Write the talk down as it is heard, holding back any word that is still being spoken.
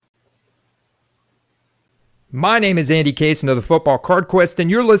My name is Andy Case of the Football Card Quest,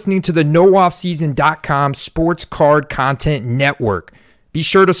 and you're listening to the NoOffSeason.com Sports Card Content Network. Be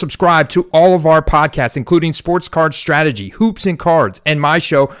sure to subscribe to all of our podcasts, including Sports Card Strategy, Hoops and Cards, and my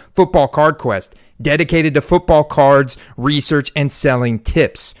show, Football Card Quest, dedicated to football cards, research, and selling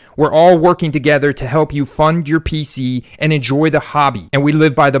tips. We're all working together to help you fund your PC and enjoy the hobby, and we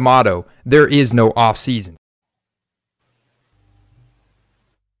live by the motto, there is no off-season.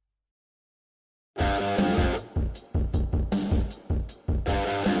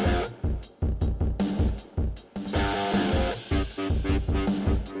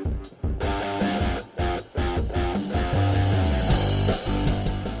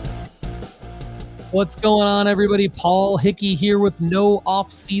 What's going on, everybody? Paul Hickey here with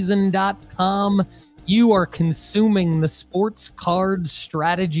NoOffSeason.com. You are consuming the Sports Card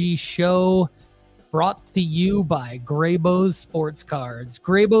Strategy Show, brought to you by Graybo's Sports Cards.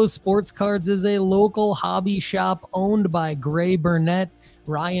 Graybo's Sports Cards is a local hobby shop owned by Gray Burnett,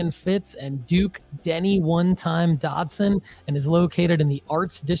 Ryan Fitz, and Duke Denny One-Time Dodson, and is located in the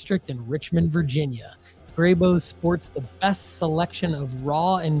Arts District in Richmond, Virginia. Graybo's sports the best selection of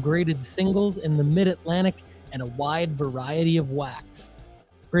raw and graded singles in the Mid-Atlantic and a wide variety of wax.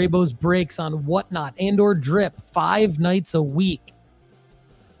 Graybo's breaks on Whatnot and or Drip 5 nights a week.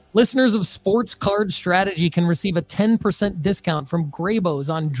 Listeners of Sports Card Strategy can receive a 10% discount from Graybo's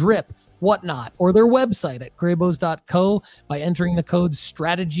on Drip, Whatnot, or their website at graybos.co by entering the code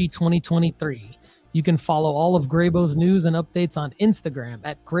STRATEGY2023. You can follow all of Graybo's news and updates on Instagram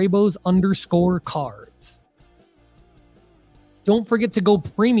at Graybos_cards. Don't forget to go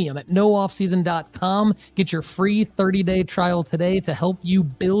premium at nooffseason.com. Get your free 30-day trial today to help you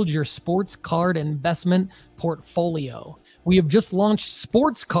build your sports card investment portfolio. We have just launched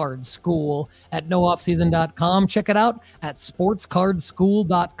Sports Card School at nooffseason.com. Check it out at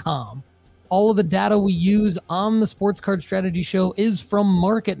sportscardschool.com. All of the data we use on the Sports Card Strategy Show is from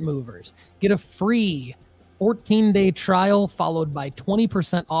Market Movers. Get a free 14-day trial followed by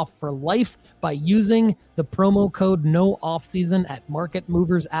 20% off for life by using the promo code NOOFFSEASON at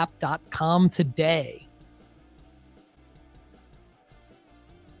marketmoversapp.com today.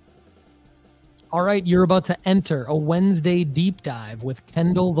 All right, you're about to enter a Wednesday deep dive with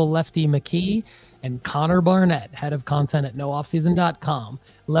Kendall the Lefty McKee and Connor Barnett, head of content at nooffseason.com.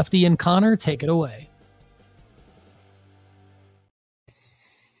 Lefty and Connor, take it away.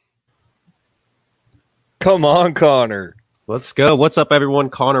 Come on, Connor. Let's go. What's up, everyone?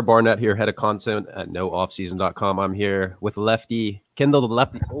 Connor Barnett here, head of content at nooffseason.com. I'm here with Kendall the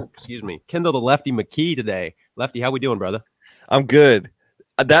Lefty McKee today. Lefty, how we doing, brother? I'm good.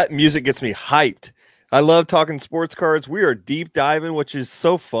 That music gets me hyped. I love talking sports cards. We are deep diving, which is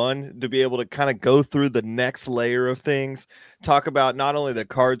so fun to be able to kind of go through the next layer of things, talk about not only the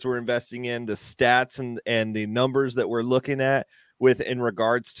cards we're investing in, the stats and the numbers that we're looking at in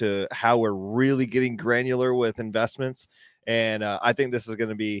regards to how we're really getting granular with investments. And I think this is going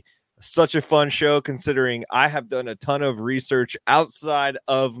to be such a fun show, considering I have done a ton of research outside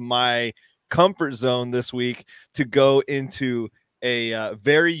of my comfort zone this week to go into a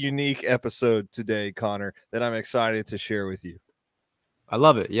very unique episode today, Connor, that I'm excited to share with you. I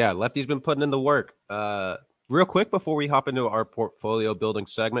love it. Yeah, Lefty's been putting in the work. Real quick, before we hop into our portfolio building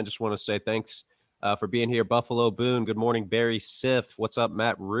segment, just want to say thanks for being here. Buffalo Boone, good morning. Barry Sif, what's up?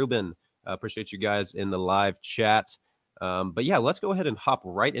 Matt Rubin, appreciate you guys in the live chat. But yeah, let's go ahead and hop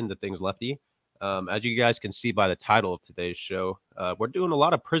right into things, Lefty. As you guys can see by the title of today's show, we're doing a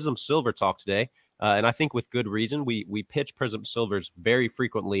lot of Prizm Silver talk today. And I think with good reason. We pitch Prizm Silvers very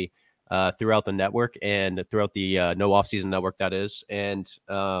frequently throughout the network and throughout the No Offseason network, that is. And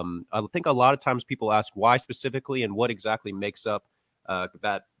I think a lot of times people ask why specifically and what exactly makes up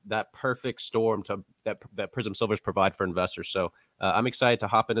that perfect storm that Prizm Silvers provide for investors. So I'm excited to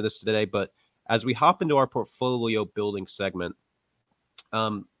hop into this today. But as we hop into our portfolio building segment,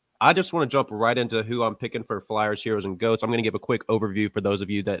 I just want to jump right into who I'm picking for Flyers, Heroes, and Goats. I'm going to give a quick overview for those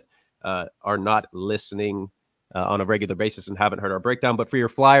of you that are not listening on a regular basis and haven't heard our breakdown. But for your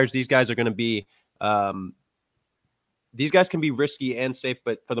Flyers, these guys are going to be these guys can be risky and safe,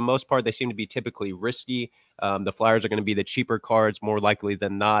 but for the most part, they seem to be typically risky. The Flyers are going to be the cheaper cards, more likely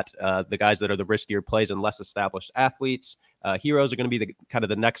than not. The guys that are the riskier plays and less established athletes. Heroes are going to be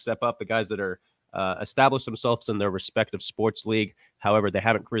the next step up, the guys that are established themselves in their respective sports league. However, they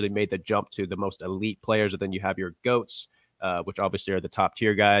haven't really made the jump to the most elite players. And then you have your Goats, which obviously are the top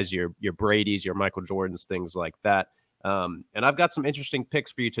tier guys, your Bradys, your Michael Jordans, things like that. And I've got some interesting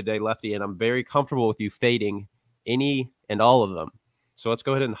picks for you today, Lefty, and I'm very comfortable with you fading any and all of them. So let's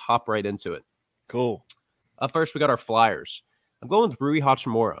go ahead and hop right into it. Cool. Up first, we got our Flyers. I'm going with Rui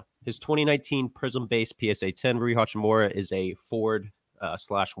Hachimura. his 2019 Prizm-based PSA 10. Rui Hachimura is a forward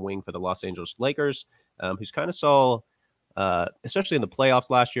slash wing for the Los Angeles Lakers, who's kind of saw, especially in the playoffs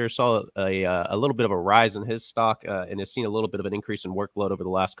last year, saw a little bit of a rise in his stock and has seen a little bit of an increase in workload over the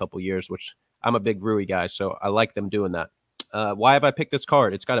last couple of years, which I'm a big Rui guy, so I like them doing that. Why have I picked this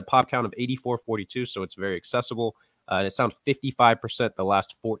card? It's got a pop count of 84.42, so it's very accessible. And it's down 55% the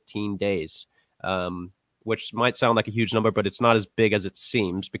last 14 days, which might sound like a huge number, but it's not as big as it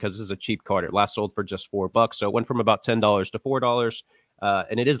seems because this is a cheap card. It last sold for just $4, so it went from about $10 to $4,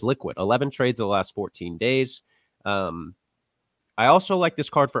 and it is liquid. 11 trades in the last 14 days. I also like this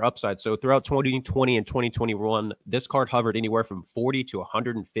card for upside. So throughout 2020 and 2021, this card hovered anywhere from $40 to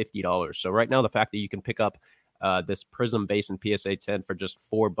 $150. So right now, the fact that you can pick up this Prizm base and PSA 10 for just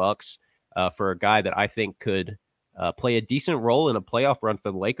 $4 for a guy that I think could play a decent role in a playoff run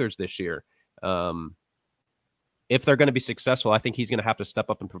for the Lakers this year. If they're going to be successful, I think he's going to have to step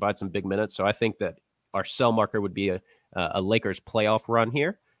up and provide some big minutes. So I think that our sell marker would be a Lakers playoff run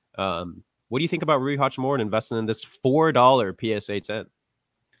here. What do you think about Rui Hachimura and investing in this $4 PSA 10?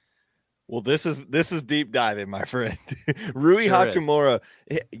 Well, this is deep diving, my friend. Rui Hachimura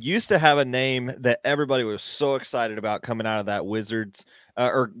used to have a name that everybody was so excited about coming out of that Wizards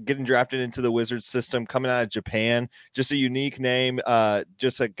or getting drafted into the Wizards system, coming out of Japan. Just a unique name,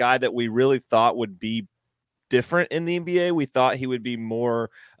 just a guy that we really thought would be different in the NBA. We thought he would be more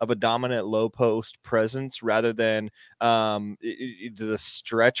of a dominant low post presence rather than the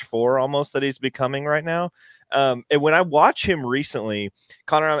stretch four almost that he's becoming right now. And when I watch him recently,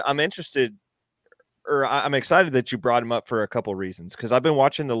 Connor, I'm interested, or I'm excited that you brought him up for a couple reasons, because I've been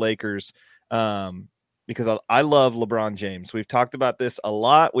watching the Lakers because I love LeBron James. We've talked about this a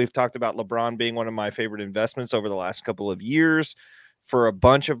lot. We've talked about LeBron being one of my favorite investments over the last couple of years for a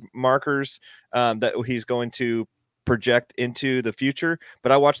bunch of markers that he's going to project into the future.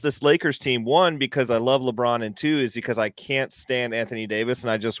 But I watched this Lakers team, one, because I love LeBron, and two, is because I can't stand Anthony Davis, and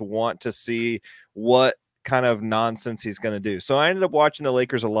I just want to see what kind of nonsense he's going to do. So I ended up watching the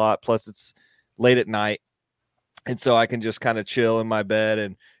Lakers a lot, plus it's late at night, and so I can just kind of chill in my bed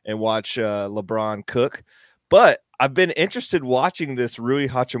and watch LeBron cook. But I've been interested watching this Rui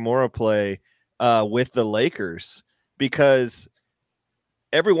Hachimura play with the Lakers, because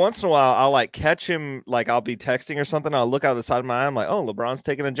every once in a while I'll like catch him, like I'll be texting or something, I'll look out the side of my eye, I'm like, oh, LeBron's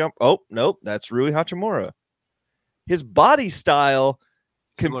taking a jump. Oh, nope, that's Rui Hachimura. His body style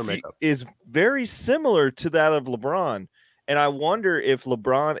is very similar to that of LeBron. And I wonder if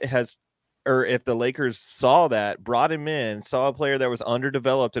LeBron has, or if the Lakers saw that, brought him in, saw a player that was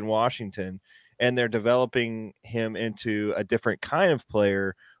underdeveloped in Washington, and they're developing him into a different kind of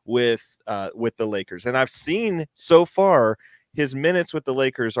player with the Lakers. And I've seen so far his minutes with the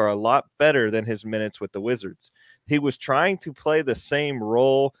Lakers are a lot better than his minutes with the Wizards. He was trying to play the same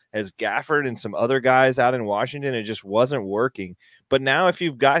role as Gafford and some other guys out in Washington. It just wasn't working. But now if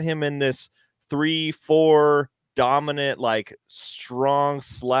you've got him in this 3-4 dominant, like strong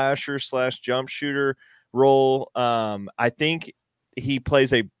slasher / jump shooter role, I think he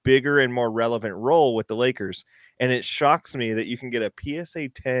plays a bigger and more relevant role with the Lakers. And it shocks me that you can get a PSA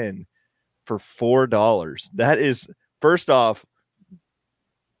 10 for $4. That is, first off,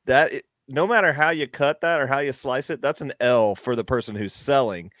 no matter how you cut that or how you slice it, that's an L for the person who's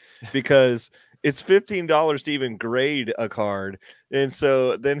selling, because it's $15 to even grade a card. And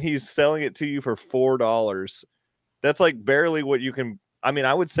so then he's selling it to you for $4. That's like barely what you can. I mean,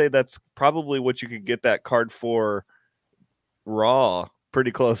 I would say that's probably what you could get that card for raw,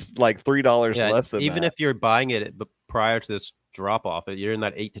 pretty close, like $3 less than even that. if you're buying it prior to this drop off, you're in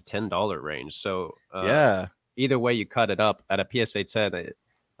that $8 to $10 range. So yeah, either way you cut it up at a PSA 10,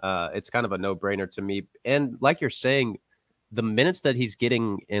 it's kind of a no-brainer to me. And like you're saying, the minutes that he's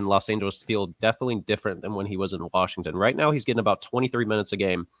getting in Los Angeles feel definitely different than when he was in Washington. Right now, he's getting about 23 minutes a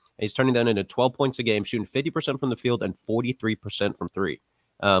game, and he's turning that into 12 points a game, shooting 50% from the field and 43% from three.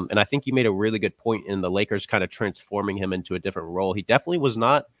 And I think you made a really good point in the Lakers kind of transforming him into a different role. He definitely was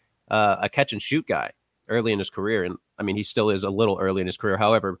not a catch-and-shoot guy early in his career, and I mean, he still is a little early in his career.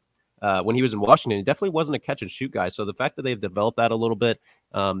 However, when he was in Washington, he definitely wasn't a catch and shoot guy. So the fact that they've developed that a little bit,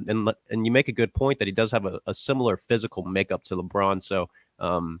 and you make a good point that he does have a similar physical makeup to LeBron. So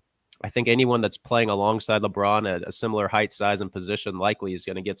I think anyone that's playing alongside LeBron at a similar height, size, and position likely is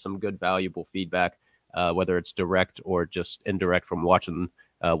going to get some good, valuable feedback, whether it's direct or just indirect from watching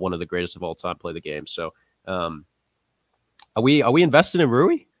one of the greatest of all time play the game. So are we invested in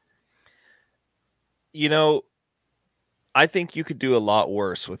Rui? You know, I think you could do a lot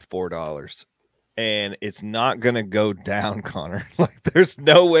worse with $4, and it's not going to go down, Connor. Like, there's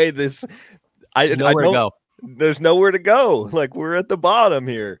no way this. I don't. there's nowhere to go. Like, we're at the bottom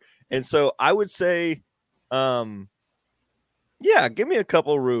here. And so I would say, yeah, give me a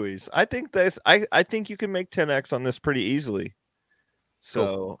couple Ruiz. I think I think you can make 10x on this pretty easily.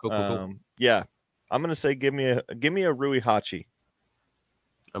 So, cool. Yeah, I'm gonna say give me a Rui Hachi.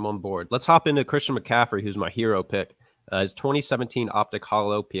 I'm on board. Let's hop into Christian McCaffrey, who's my hero pick. His 2017 Optic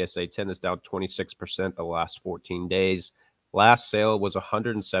Holo PSA 10 is down 26% the last 14 days. Last sale was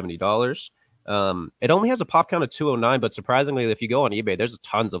 $170. It only has a pop count of 209, but surprisingly, if you go on eBay, there's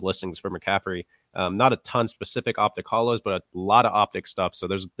tons of listings for McCaffrey. Not a ton specific Optic Holos, but a lot of Optic stuff. So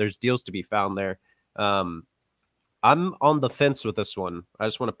there's deals to be found there. I'm on the fence with this one. I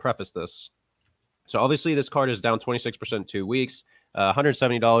just want to preface this. So obviously, this card is down 26% in 2 weeks.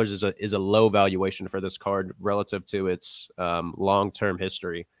 $170 is a low valuation for this card relative to its long-term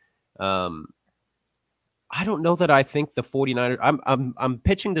history. I don't know that I think the 49ers. I'm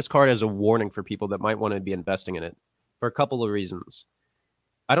pitching this card as a warning for people that might want to be investing in it for a couple of reasons.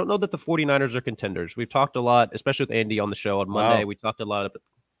 I don't know that the 49ers are contenders. We've talked a lot, especially with Andy on the show on Monday. Wow. We talked a lot.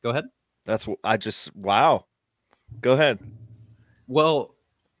 Go ahead. Wow. Go ahead. Well,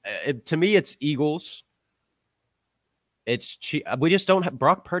 to me, it's Eagles. It's we just don't have.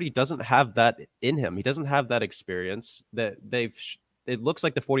 Brock Purdy doesn't have that in him. He doesn't have that experience that it looks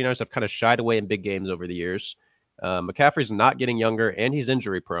like the 49ers have kind of shied away in big games over the years. McCaffrey's not getting younger and he's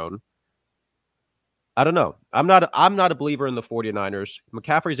injury prone. I don't know. I'm not a believer in the 49ers.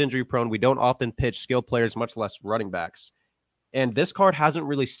 McCaffrey's injury prone. We don't often pitch skill players, much less running backs. And this card hasn't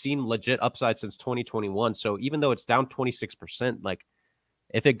really seen legit upside since 2021. So even though it's down 26%, like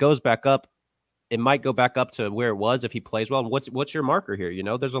if it goes back up, it might go back up to where it was if he plays well. What's your marker here? You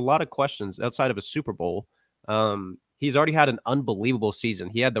know, there's a lot of questions outside of a Super Bowl. He's already had an unbelievable season.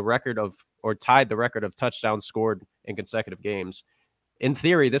 He had the record of, or tied the record of touchdowns scored in consecutive games. In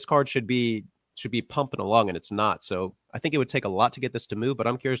theory, this card should be pumping along, and it's not. So I think it would take a lot to get this to move, but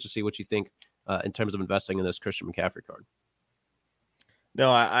I'm curious to see what you think in terms of investing in this Christian McCaffrey card. No,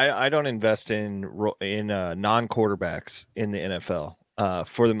 I don't invest in non-quarterbacks in the NFL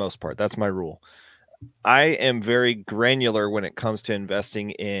for the most part. That's my rule. I am very granular when it comes to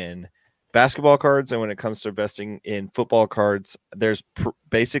investing in basketball cards, and when it comes to investing in football cards, there's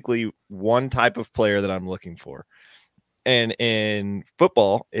basically one type of player that I'm looking for. And in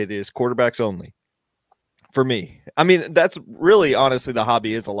football, it is quarterbacks only for me. I mean, that's really, honestly, the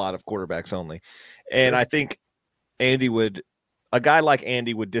hobby is a lot of quarterbacks only. And I think a guy like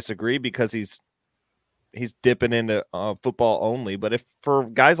Andy would disagree because he's dipping into football only. But if for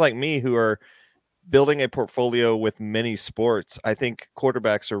guys like me who are building a portfolio with many sports, I think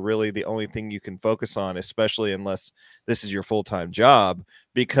quarterbacks are really the only thing you can focus on, especially unless this is your full-time job,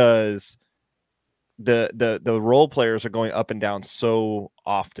 because the role players are going up and down so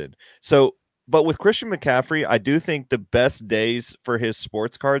often. So, but with Christian McCaffrey, I do think the best days for his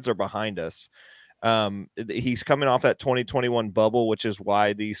sports cards are behind us. He's coming off that 2021 bubble, which is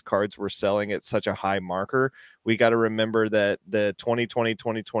why these cards were selling at such a high marker. We got to remember that the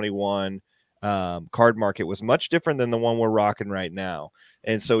 2020-2021 card market was much different than the one we're rocking right now.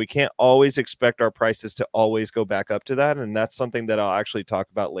 And so we can't always expect our prices to always go back up to that. And that's something that I'll actually talk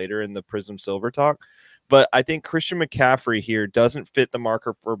about later in the Prizm Silver talk. But I think Christian McCaffrey here doesn't fit the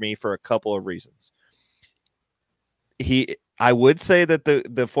marker for me for a couple of reasons. I would say that the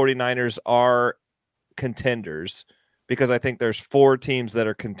 49ers are contenders because I think there's 4 teams that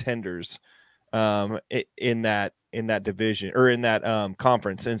are contenders in that division or in that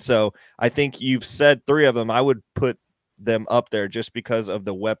conference. And so I think you've said 3 of them. I would put them up there just because of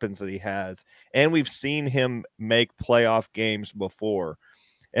the weapons that he has. And we've seen him make playoff games before.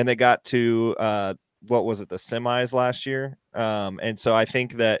 And they got to, the semis last year. And so I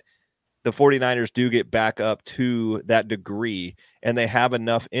think that the 49ers do get back up to that degree, and they have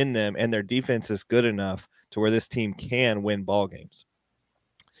enough in them, and their defense is good enough to where this team can win ball games.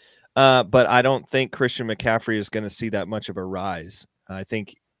 But I don't think Christian McCaffrey is going to see that much of a rise. I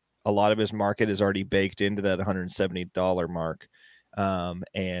think a lot of his market is already baked into that $170 mark.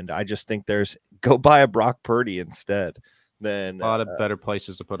 And I just think go buy a Brock Purdy instead. Then a lot of better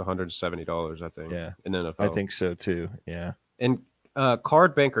places to put $170, I think. Yeah, in NFL. I think so too. Yeah. And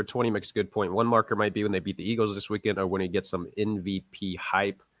Card Banker 20 makes a good point. One marker might be when they beat the Eagles this weekend or when he gets some MVP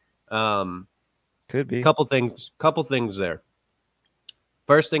hype. Could be. Couple things there.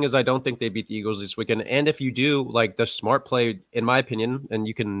 First thing is I don't think they beat the Eagles this weekend. And if you do, like the smart play, in my opinion, and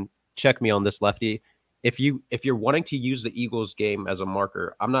you can check me on this, Lefty, if you're wanting to use the Eagles game as a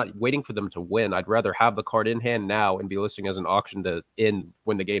marker, I'm not waiting for them to win. I'd rather have the card in hand now and be listing as an auction to in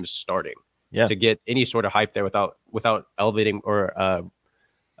when the game's starting. Yeah. To get any sort of hype there without elevating or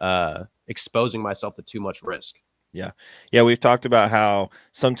exposing myself to too much risk. Yeah. We've talked about how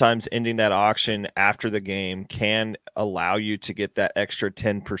sometimes ending that auction after the game can allow you to get that extra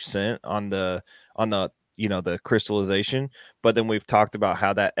 10% on the the crystallization. But then we've talked about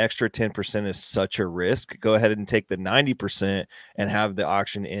how that extra 10% is such a risk. Go ahead and take the 90% and have the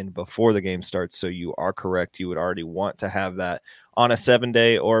auction end before the game starts. So you are correct. You would already want to have that on a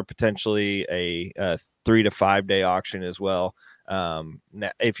 7-day or potentially a 3 to 5 day auction as well.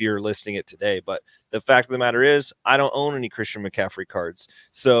 If you're listing it today. But the fact of the matter is, I don't own any Christian McCaffrey cards,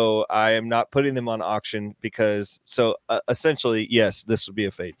 so I am not putting them on auction because essentially, yes, this would be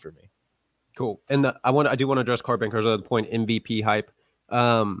a fade for me. Cool. And I do want to address Card Banker's other point, MVP hype.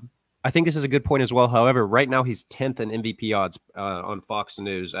 I think this is a good point as well. However, right now he's 10th in MVP odds on Fox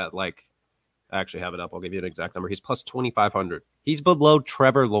News at I actually have it up. I'll give you an exact number. He's plus 2,500. He's below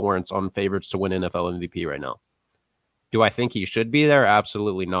Trevor Lawrence on favorites to win NFL MVP right now. Do I think he should be there?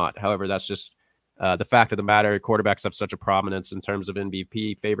 Absolutely not. However, that's just the fact of the matter. Quarterbacks have such a prominence in terms of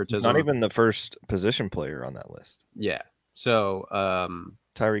MVP favoritism. He's not even the first position player on that list. Yeah. So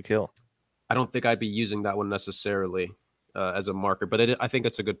Tyreek Hill. I don't think I'd be using that one necessarily as a marker, but I think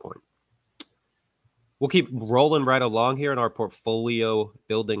it's a good point. We'll keep rolling right along here in our portfolio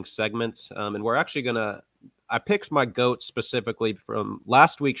building segment. And we're actually I picked my GOAT specifically from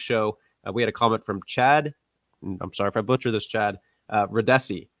last week's show. We had a comment from Chad. I'm sorry if I butcher this, Chad.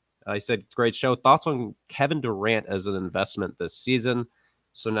 Radesi. He said, great show. Thoughts on Kevin Durant as an investment this season?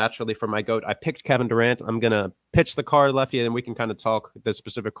 So naturally for my GOAT, I picked Kevin Durant. I'm going to pitch the card, Lefty, and we can kind of talk this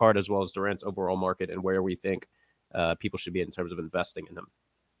specific card as well as Durant's overall market and where we think people should be in terms of investing in him.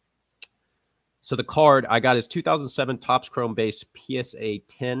 So the card I got is 2007 Topps Chrome base PSA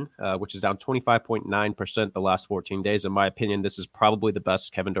 10, which is down 25.9% the last 14 days. In my opinion, this is probably the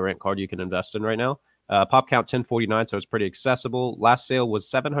best Kevin Durant card you can invest in right now. Pop count 1049, so it's pretty accessible. Last sale was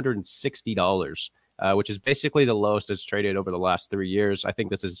 $760, which is basically the lowest it's traded over the last 3 years. I think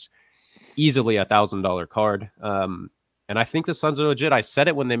this is easily a $1,000 card. And I think the Suns are legit. I said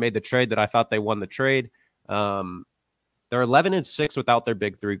it when they made the trade that I thought they won the trade. They're 11-6 without their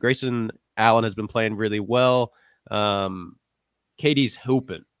big three. Grayson Allen has been playing really well. KD's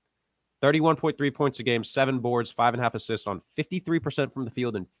hooping. 31.3 points a game, 7 boards, 5.5 assists on 53% from the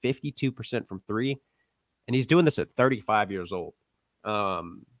field and 52% from three. And he's doing this at 35 years old.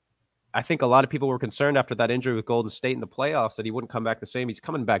 I think a lot of people were concerned after that injury with Golden State in the playoffs that he wouldn't come back the same. He's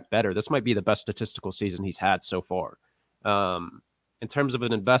coming back better. This might be the best statistical season he's had so far. In terms of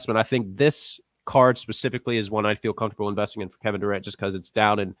an investment, I think this card specifically is one I'd feel comfortable investing in for Kevin Durant just because it's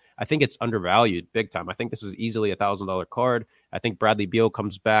down, and I think it's undervalued big time. I think this is easily a $1,000 card. I think Bradley Beal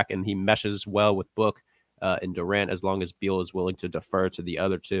comes back and he meshes well with Book and Durant as long as Beal is willing to defer to the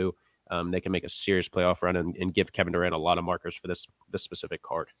other two. They can make a serious playoff run and give Kevin Durant a lot of markers for this specific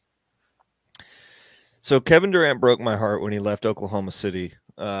card. So Kevin Durant broke my heart when he left Oklahoma City,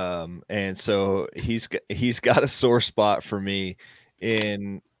 and so he's got a sore spot for me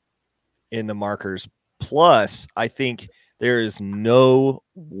in the markers. Plus, I think there is no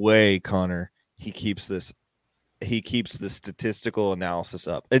way, Connor, he keeps the statistical analysis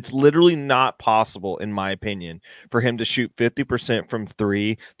up. It's literally not possible, in my opinion, for him to shoot 50% from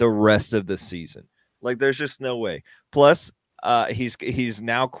three the rest of the season. Like, there's just no way. Plus, he's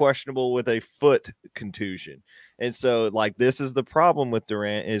now questionable with a foot contusion. And so, like, this is the problem with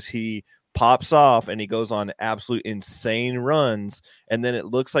Durant is he pops off and he goes on absolute insane runs, and then it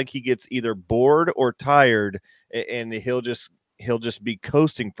looks like he gets either bored or tired, and he'll just be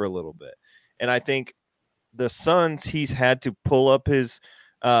coasting for a little bit. And I think the Suns, he's had to pull up his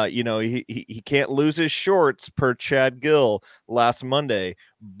he can't lose his shorts per Chad Gill last Monday,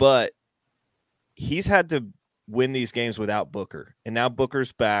 but he's had to win these games without Booker, and now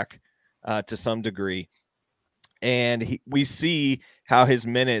Booker's back to some degree. And we see how his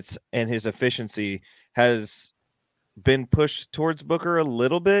minutes and his efficiency has been pushed towards Booker a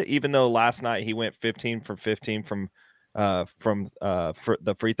little bit, even though last night he went 15 from 15 from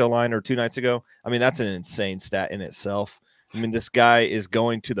the free throw line, or 2 nights ago. I mean, that's an insane stat in itself. I mean, this guy is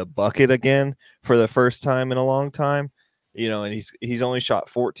going to the bucket again for the first time in a long time, and he's only shot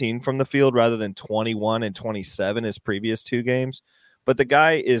 14 from the field rather than 21 and 27 his previous 2 games. But the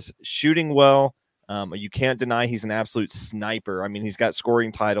guy is shooting well. You can't deny he's an absolute sniper. I mean, he's got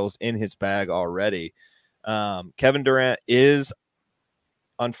scoring titles in his bag already. Kevin Durant is,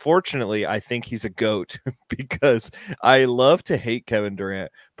 unfortunately, I think he's a GOAT because I love to hate Kevin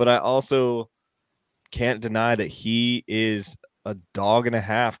Durant, but I also can't deny that he is a dog and a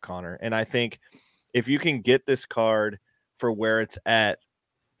half, Connor. And I think if you can get this card for where it's at,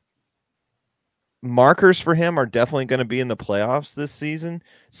 markers for him are definitely going to be in the playoffs this season.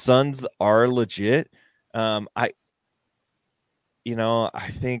 Suns are legit. I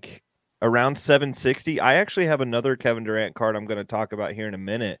think around 760. I actually have another Kevin Durant card I'm going to talk about here in a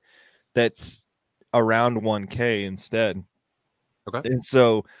minute that's around 1K instead. Okay. And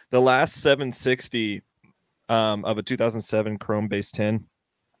so the last 760 of a 2007 Chrome base 10,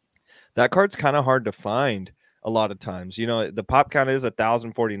 that card's kind of hard to find a lot of times. The pop count is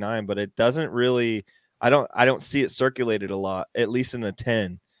 1,049, but it doesn't really, I don't see it circulated a lot, at least in a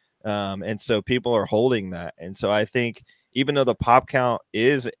 10. And so people are holding that. And so I think even though the pop count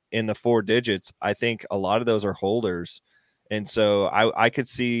is in the 4 digits, I think a lot of those are holders. And so I could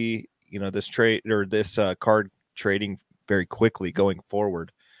see, this trade or this card trading very quickly going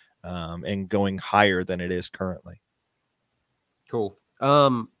forward and going higher than it is currently. Cool.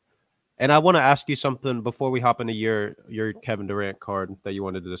 And I want to ask you something before we hop into your Kevin Durant card that you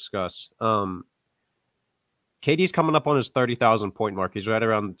wanted to discuss. KD's coming up on his 30,000 point mark. He's right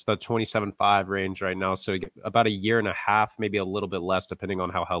around the 27.5 range right now. So about a year and a half, maybe a little bit less, depending on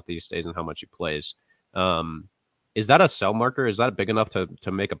how healthy he stays and how much he plays. Is that a sell marker? Is that big enough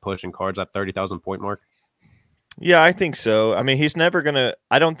to make a push in cards at 30,000 point mark? Yeah, I think so. I mean, he's never going to,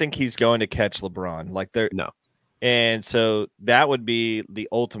 I don't think he's going to catch LeBron. No. And so that would be the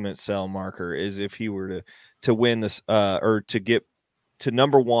ultimate sell marker, is if he were to win this or to get to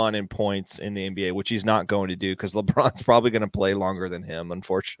number 1 in points in the NBA, which he's not going to do because LeBron's probably going to play longer than him,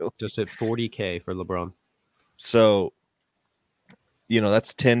 unfortunately. Just at 40K for LeBron. So,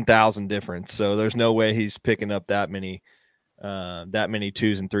 that's 10,000 difference. So there's no way he's picking up that many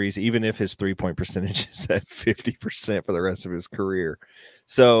 2s and 3s, even if his 3-point percentage is at 50% for the rest of his career.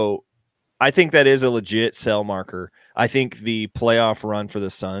 So I think that is a legit sell marker. I think the playoff run for the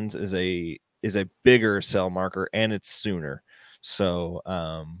Suns is a bigger sell marker, and it's sooner. So,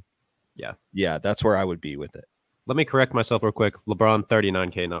 yeah, that's where I would be with it. Let me correct myself real quick. LeBron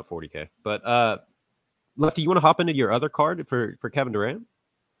 39K, not 40K. But Lefty, you want to hop into your other card for Kevin Durant?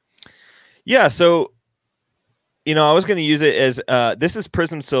 Yeah. So, I was going to use it as this is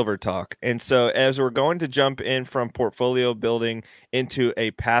Prizm Silver talk. And so as we're going to jump in from portfolio building into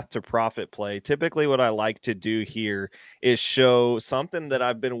a path to profit play, typically what I like to do here is show something that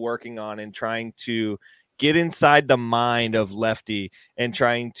I've been working on and trying to get inside the mind of Lefty and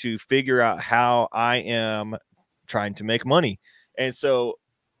trying to figure out how I am trying to make money. And so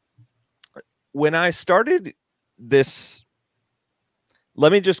when I started this,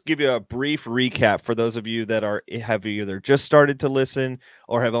 let me just give you a brief recap for those of you that have either just started to listen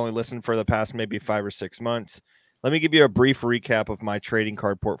or have only listened for the past maybe 5 or 6 months. Let me give you a brief recap of my trading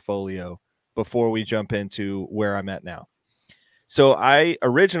card portfolio before we jump into where I'm at now. So I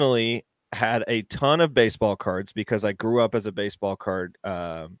originally had a ton of baseball cards because I grew up as a baseball card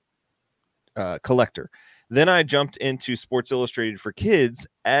collector. Then I jumped into Sports Illustrated for Kids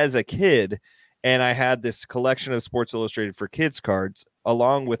as a kid, and I had this collection of Sports Illustrated for Kids cards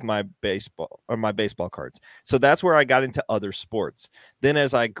along with my baseball cards. So that's where I got into other sports. Then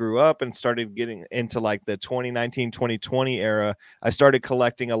as I grew up and started getting into like the 2019, 2020 era, I started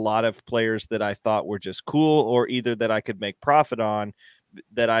collecting a lot of players that I thought were just cool or either that I could make profit on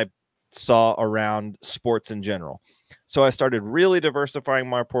that I saw around sports in general. So I started really diversifying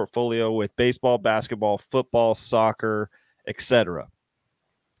my portfolio with baseball, basketball, football, soccer, etc.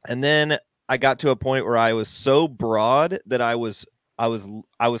 And then I got to a point where I was so broad that I was kind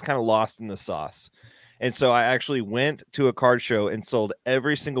of lost in the sauce. And so I actually went to a card show and sold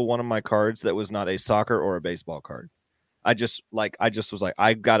every single one of my cards that was not a soccer or a baseball card. I just was like,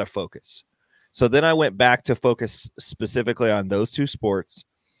 I got to focus. So then I went back to focus specifically on those two sports.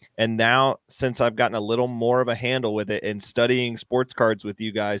 And now, since I've gotten a little more of a handle with it and studying sports cards with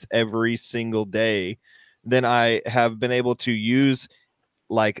you guys every single day, then I have been able to use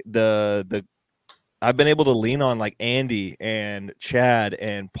like I've been able to lean on like Andy and Chad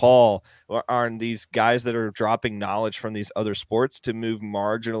and Paul are these guys that are dropping knowledge from these other sports to move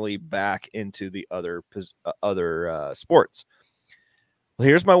marginally back into the other sports. Well,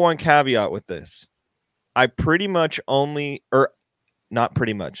 here's my one caveat with this. I pretty much only, or not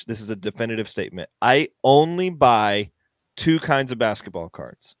pretty much, this is a definitive statement. I only buy 2 kinds of basketball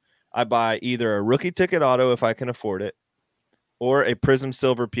cards. I buy either a rookie ticket auto if I can afford it, or a Prizm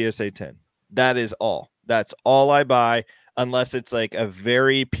Silver PSA 10. That is all. That's all I buy, unless it's like a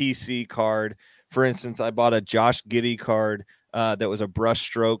very PC card. For instance, I bought a Josh Giddey card that was a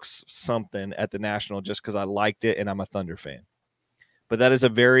brushstrokes something at the National just because I liked it and I'm a Thunder fan. But that is a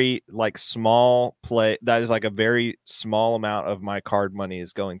very like small play. That is like a very small amount of my card money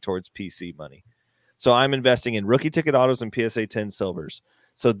is going towards PC money. So I'm investing in rookie ticket autos and PSA 10 silvers.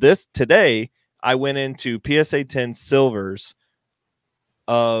 So today I went into PSA 10 silvers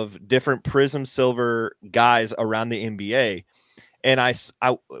of different Prizm Silver guys around the NBA. And I,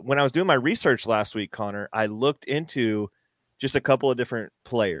 when I was doing my research last week, Connor, I looked into just a couple of different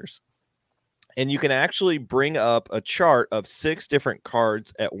players. And you can actually bring up a chart of 6 different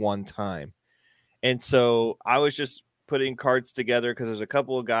cards at one time. And so I was just putting cards together because there's a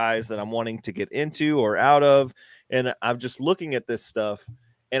couple of guys that I'm wanting to get into or out of. And I'm just looking at this stuff.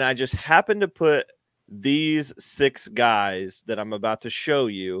 And I just happened to put these 6 guys that I'm about to show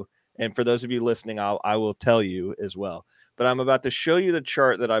you. And for those of you listening, I will tell you as well. But I'm about to show you the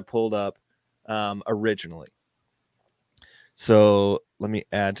chart that I pulled up originally. So let me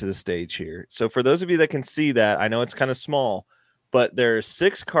add to the stage here. So for those of you that can see that, I know it's kind of small, but there are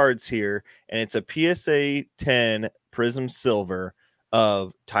 6 cards here, and it's a PSA 10 Prizm Silver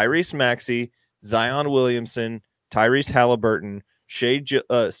of Tyrese Maxey, Zion Williamson, Tyrese Haliburton, Shai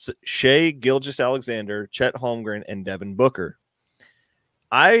Gilgeous-Alexander, Chet Holmgren, and Devin Booker.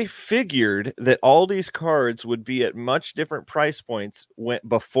 I figured that all these cards would be at much different price points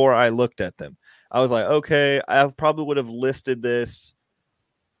before I looked at them. I was like, okay, I probably would have listed this.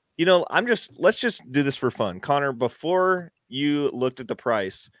 You know, let's just do this for fun. Connor, before you looked at the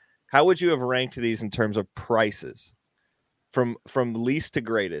price, how would you have ranked these in terms of prices from least to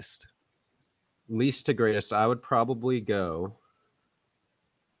greatest? Least to greatest, I'd probably go.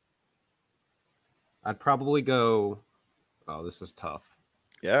 Oh, this is tough.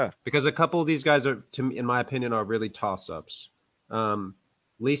 Yeah, because a couple of these guys are, to me, in my opinion, are really toss-ups.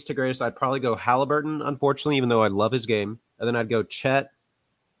 Least to greatest, I'd probably go Haliburton, unfortunately, even though I love his game. And then I'd go Chet,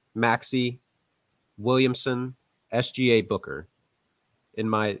 Maxey, Williamson, SGA, Booker.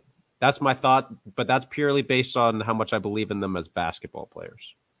 That's my thought, but that's purely based on how much I believe in them as basketball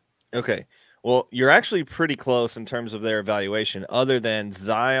players. Okay. Well, you're actually pretty close in terms of their evaluation, other than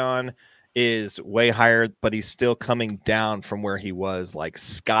Zion is way higher, but he's still coming down from where he was, like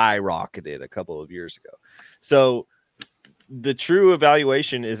skyrocketed a couple of years ago. So the true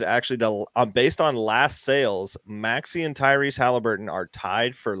evaluation is actually based on last sales. Maxey and Tyrese Haliburton are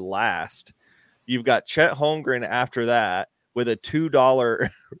tied for last. You've got Chet Holmgren after that with a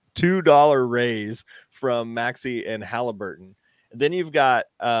 $2 raise from Maxey and Haliburton. Then you've got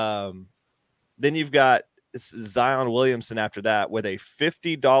Zion Williamson after that with a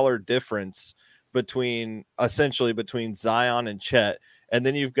 $50 difference between Zion and Chet. And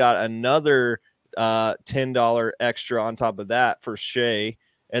then you've got another $10 extra on top of that for Shai.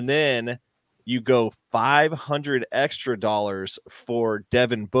 And then you go $500 extra for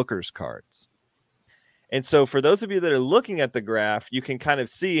Devin Booker's cards. And so for those of you that are looking at the graph, you can kind of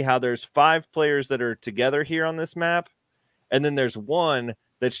see how there's 5 players that are together here on this map. And then there's one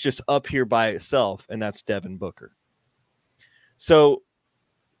that's just up here by itself, and that's Devin Booker. So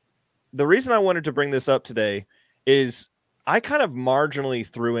the reason I wanted to bring this up today is I kind of marginally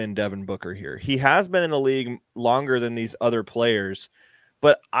threw in Devin Booker here. He has been in the league longer than these other players,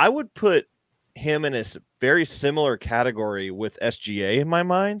 but I would put him in a very similar category with SGA in my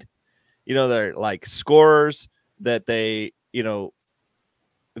mind. You know, they're like scorers that they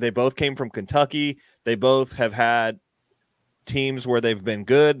both came from Kentucky. They both have had teams where they've been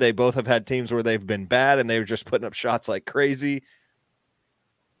good. They both have had teams where they've been bad, and they were just putting up shots like crazy.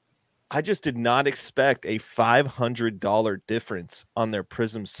 I just did not expect a $500 difference on their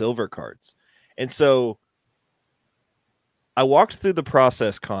Prizm Silver cards. And so I walked through the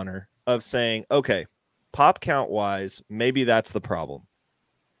process, Connor, of saying, okay, pop count wise, maybe that's the problem.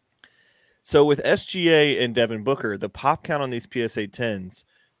 So with SGA and Devin Booker, the pop count on these PSA 10s,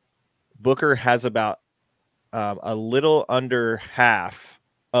 Booker has about a little under half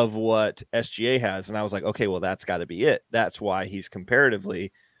of what SGA has. And I was like, okay, well, that's got to be it. That's why he's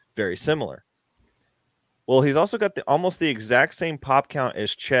comparatively very similar. Well, he's also got almost the exact same pop count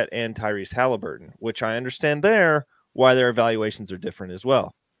as Chet and Tyrese Haliburton, which I understand why their evaluations are different as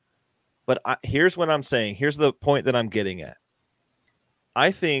well. But here's what I'm saying. Here's the point that I'm getting at.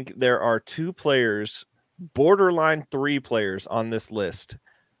 I think there are 2 players, borderline 3 players on this list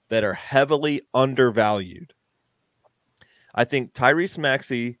that are heavily undervalued. I think Tyrese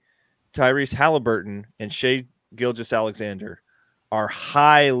Maxey, Tyrese Haliburton, and Shai Gilgeous-Alexander are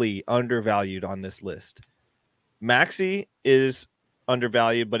highly undervalued on this list. Maxey is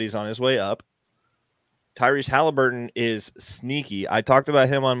undervalued, but he's on his way up. Tyrese Haliburton is sneaky. I talked about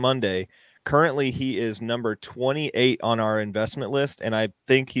him on Monday. Currently, he is number 28 on our investment list, and I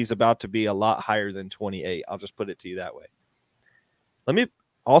think he's about to be a lot higher than 28. I'll just put it to you that way. Let me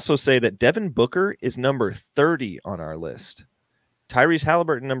also say that Devin Booker is number 30 on our list. Tyrese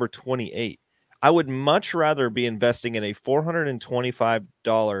Haliburton, number 28. I would much rather be investing in a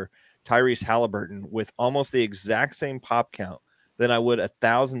 $425 Tyrese Haliburton with almost the exact same pop count than I would a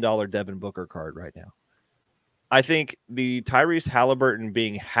 $1,000 Devin Booker card right now. I think the Tyrese Haliburton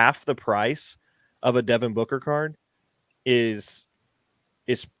being half the price of a Devin Booker card is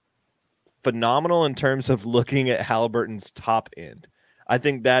phenomenal in terms of looking at Haliburton's top end. I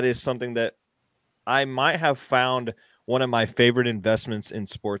think that is something that I might have found one of my favorite investments in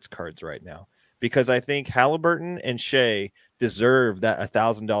sports cards right now, because I think Haliburton and Shea deserve that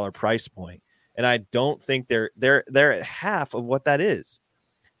 $1,000 price point, and I don't think they're at half of what that is.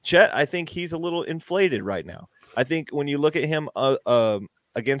 Chet, I think he's a little inflated right now. I think when you look at him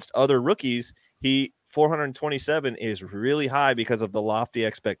against other rookies, 427 is really high because of the lofty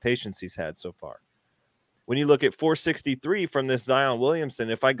expectations he's had so far. When you look at 463 from this Zion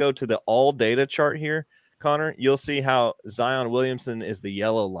Williamson, if I go to the all data chart here, Connor, you'll see how Zion Williamson is the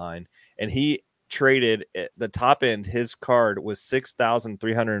yellow line, and he traded at the top end. His card was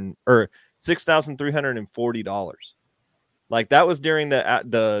 $6,340. Like, that was during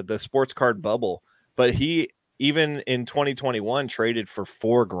the sports card bubble, but he even in 2021 traded for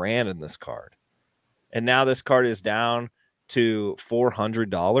 $4,000 in this card, and now this card is down to $400,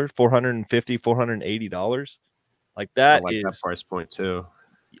 $450, $480. Like, that is that price point too.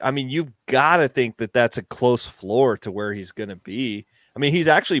 I mean, you've got to think that that's a close floor to where he's going to be. I mean, he's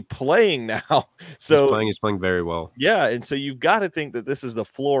actually playing now. So he's playing very well. Yeah, and so you've got to think that this is the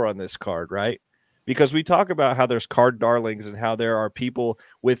floor on this card, right? Because we talk about how there's card darlings and how there are people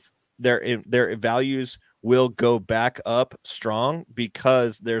with their values will go back up strong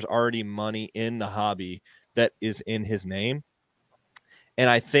because there's already money in the hobby that is in his name. And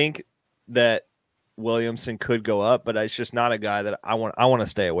I think that Williamson could go up, but it's just not a guy that I want to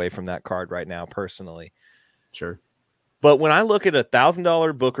stay away from that card right now personally. Sure. But when I look at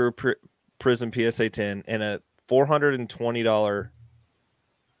 $1,000 Booker Prizm PSA 10 and a $420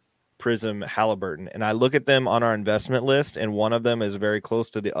 Prizm Haliburton, and I look at them on our investment list, and one of them is very close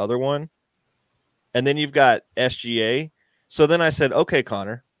to the other one, and then you've got SGA. So then I said, okay,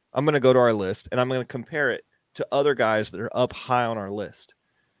 Connor, I'm going to go to our list, and I'm going to compare it to other guys that are up high on our list.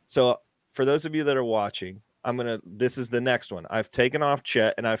 So for those of you that are watching, this is the next one. I've taken off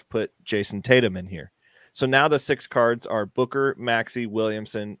Chet, and I've put Jason Tatum in here. So now the 6 cards are Booker, Maxey,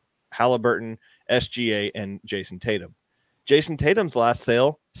 Williamson, Haliburton, SGA, and Jason Tatum. Jason Tatum's last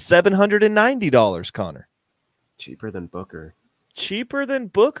sale, $790, Connor. Cheaper than Booker.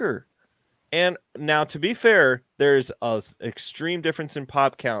 And now, to be fair, there's an extreme difference in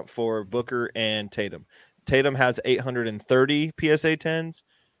pop count for Booker and Tatum. Tatum has 830 PSA 10s.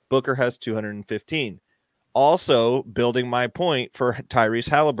 Booker has 215. Also, building my point for Tyrese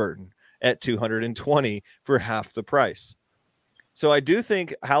Haliburton at 220 for half the price. So I do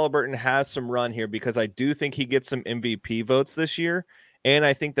think Haliburton has some run here because I do think he gets some MVP votes this year, and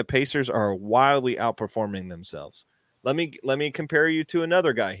I think the Pacers are wildly outperforming themselves. Let me compare you to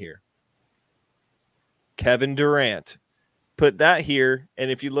another guy here. Kevin Durant. Put that here, and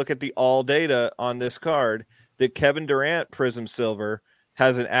if you look at the all data on this card, the Kevin Durant Prizm Silver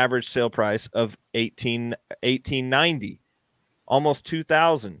has an average sale price of $18.90, almost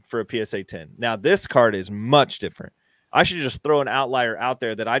 $2,000 for a PSA 10. Now this card is much different. I should just throw an outlier out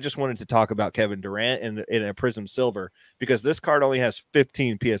there that I just wanted to talk about Kevin Durant in a Prizm Silver, because this card only has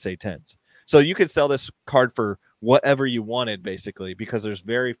 15 PSA 10s. So you could sell this card for whatever you wanted, basically, because there's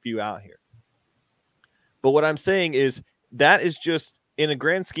very few out here. But what I'm saying is that is just, in a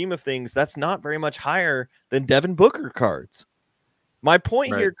grand scheme of things, that's not very much higher than Devin Booker cards. My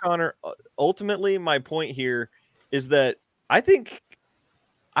point here, Connor, ultimately my point here is that I think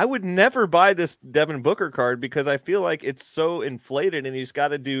I would never buy this Devin Booker card because I feel like it's so inflated and he's got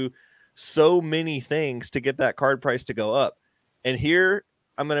to do so many things to get that card price to go up. And here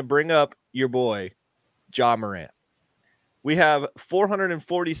I'm going to bring up your boy, Ja Morant. We have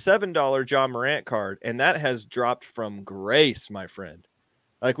 $447 Ja Morant card, and that has dropped from grace, my friend.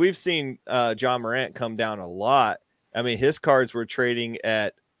 Like, we've seen Ja Morant come down a lot. I mean, his cards were trading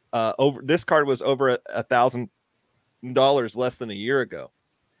at this card was over $1,000 less than a year ago.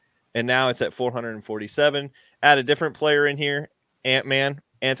 And now it's at 447. Add a different player in here, Ant-Man,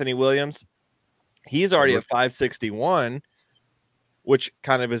 Anthony Williams. He's already at 561, which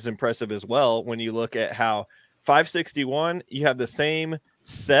kind of is impressive as well when you look at how 561, you have the same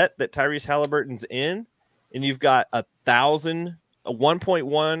set that Tyrese Haliburton's in, and you've got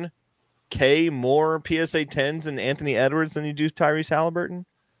 1.1K more PSA 10s in Anthony Edwards than you do Tyrese Haliburton.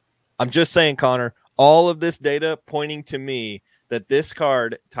 I'm just saying, Connor, all of this data pointing to me that this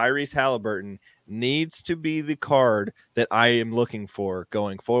card, Tyrese Haliburton, needs to be the card that I am looking for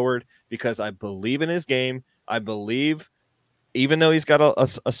going forward, because I believe in his game. I believe even though he's got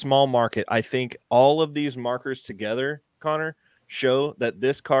a small market, I think all of these markers together, Connor, show that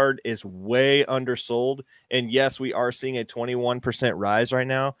this card is way undersold. And yes, we are seeing a 21% rise right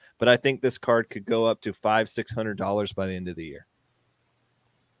now, but I think this card could go up to $500-$600 by the end of the year.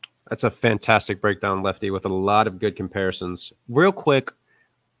 That's a fantastic breakdown, Lefty, with a lot of good comparisons. Real quick,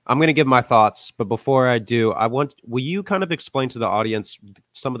 I'm going to give my thoughts, but before I do, will you kind of explain to the audience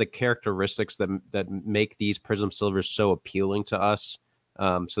some of the characteristics that make these Prizm Silvers so appealing to us,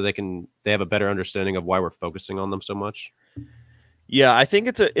 so they have a better understanding of why we're focusing on them so much? Yeah, I think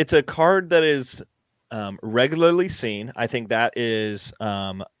it's a card that is regularly seen. I think that is,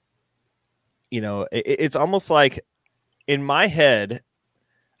 it's almost like in my head,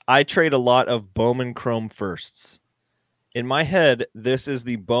 I trade a lot of Bowman Chrome firsts. In my head, this is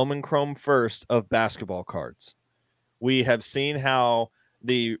the Bowman Chrome first of basketball cards. We have seen how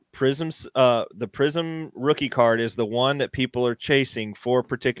the Prizm rookie card is the one that people are chasing for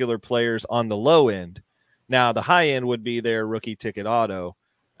particular players on the low end. Now, the high end would be their rookie ticket auto.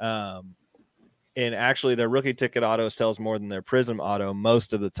 And actually, their rookie ticket auto sells more than their Prizm auto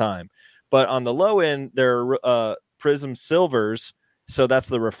most of the time. But on the low end, their Prizm Silvers, so that's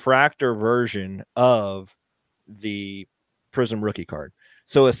the refractor version of the Prizm rookie card.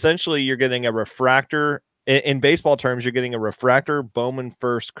 So essentially, you're getting a refractor. In baseball terms, you're getting a refractor Bowman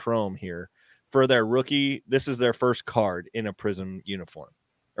first Chrome here for their rookie. This is their first card in a Prizm uniform,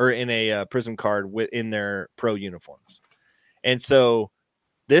 or in a Prizm card within their pro uniforms. And so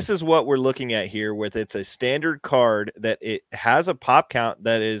this is what we're looking at here with it's a standard card that it has a pop count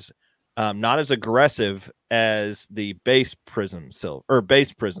that is not as aggressive as the base Prizm Silver or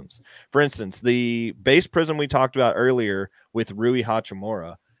base Prizms. For instance, the base Prizm we talked about earlier with Rui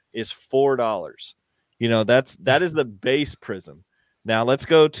Hachimura is $4. That is the base Prizm. Now let's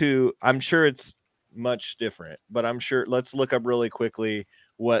go to, I'm sure it's much different, but I'm sure let's look up really quickly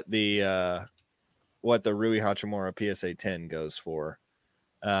what the Rui Hachimura PSA 10 goes for.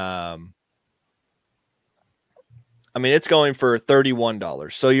 It's going for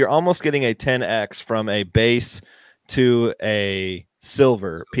 $31. So you're almost getting a 10x from a base to a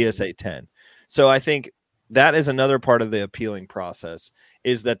silver PSA 10. So I think that is another part of the appealing process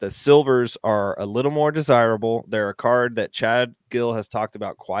is that the silvers are a little more desirable. They're a card that Chad Gill has talked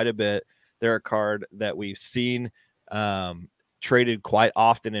about quite a bit. They're a card that we've seen traded quite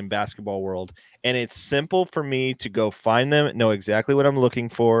often in basketball world, and it's simple for me to go find them, know exactly what I'm looking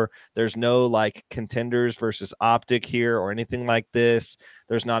for. There's no like contenders versus optic here or anything like this.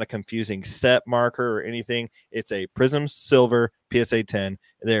 There's not a confusing set marker or anything. It's a Prizm Silver PSA 10.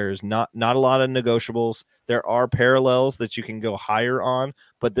 There's not a lot of negotiables. There are parallels that you can go higher on,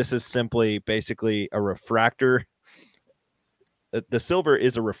 but this is simply basically a refractor. The silver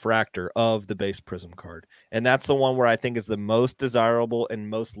is a refractor of the base Prizm card. And that's the one where I think is the most desirable and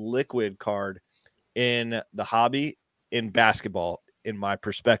most liquid card in the hobby in basketball, in my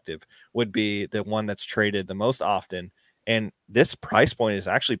perspective, would be the one that's traded the most often. And this price point is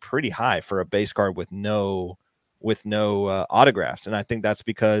actually pretty high for a base card with no autographs. And I think that's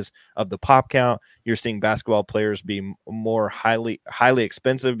because of the pop count. You're seeing basketball players be more highly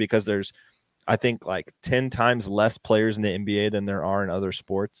expensive because there's, I think, like 10 times less players in the NBA than there are in other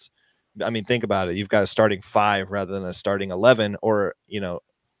sports. I mean, think about it. You've got a starting 5 rather than a starting 11, or,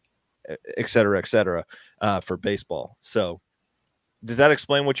 et cetera, for baseball. So does that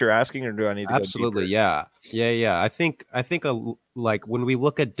explain what you're asking, or do I need to Absolutely, go deeper? Yeah. I think like when we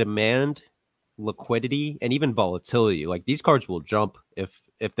look at demand, liquidity, and even volatility, like these cards will jump if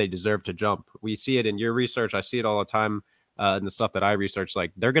they deserve to jump. We see it in your research. I see it all the time in the stuff that I research.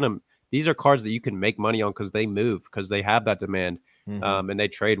 Like these are cards that you can make money on because they move, because they have that demand, and they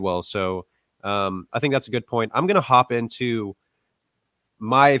trade well. So I think that's a good point. I'm going to hop into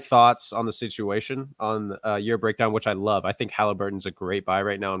my thoughts on the situation on your breakdown, which I love. I think Haliburton's a great buy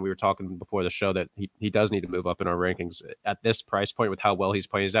right now. And we were talking before the show that he does need to move up in our rankings at this price point with how well he's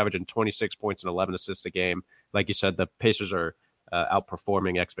playing. He's averaging 26 points and 11 assists a game. Like you said, the Pacers are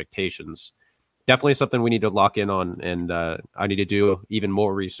outperforming expectations. Definitely something we need to lock in on. And I need to do even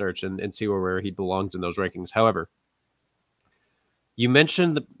more research and see where he belongs in those rankings. However, you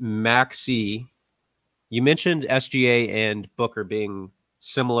mentioned Maxey. You mentioned SGA and Booker being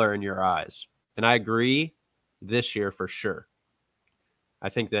similar in your eyes. And I agree this year for sure. I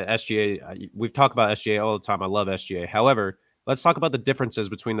think that SGA, we've talked about SGA all the time. I love SGA. However, let's talk about the differences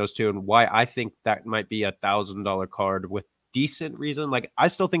between those two and why I think that might be a $1,000 card with decent reason. Like, I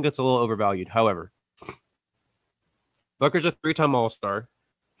still think it's a little overvalued. However, Booker's a 3-time All-Star.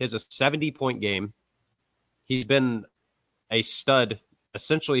 He has a 70-point game. He's been a stud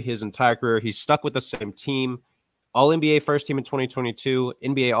essentially his entire career. He's stuck with the same team. All NBA first team in 2022,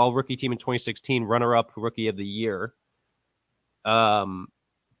 NBA All Rookie team in 2016, runner-up Rookie of the Year.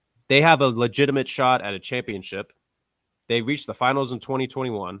 They have a legitimate shot at a championship. They reached the finals in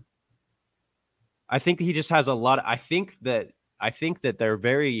 2021. I think he just has a lot. I think that they're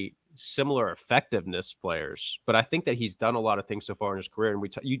very similar effectiveness players, but I think that he's done a lot of things so far in his career, and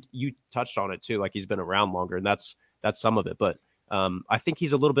you touched on it too, like he's been around longer, and that's some of it. But I think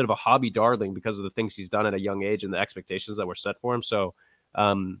he's a little bit of a hobby darling because of the things he's done at a young age and the expectations that were set for him. So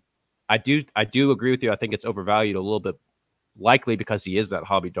I do agree with you. I think it's overvalued a little bit, likely because he is that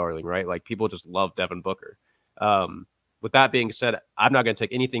hobby darling, right? Like people just love Devin Booker. With that being said, I'm not going to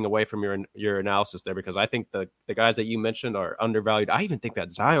take anything away from your analysis there, because I think the guys that you mentioned are undervalued. I even think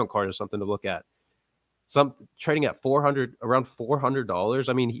that Zion card is something to look at. Some trading at around $400.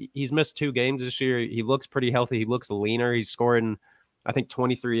 I mean, he's missed 2 games this year. He looks pretty healthy. He looks leaner. He's scoring, I think,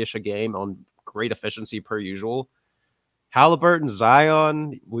 23-ish a game on great efficiency per usual. Haliburton,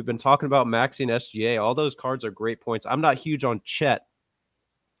 Zion, we've been talking about Maxey and SGA. All those cards are great points. I'm not huge on Chet,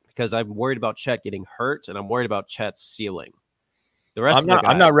 because I'm worried about Chet getting hurt, and I'm worried about Chet's ceiling. The rest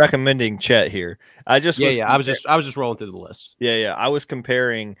I'm not recommending Chet here. I was just rolling through the list. Yeah. I was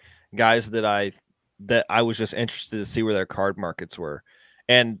comparing guys that I was just interested to see where their card markets were.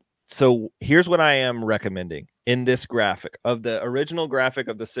 And so here's what I am recommending in this graphic of the original graphic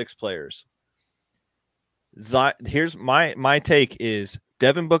of the 6 players. Here's my take is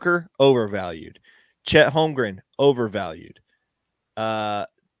Devin Booker overvalued, Chet Holmgren overvalued,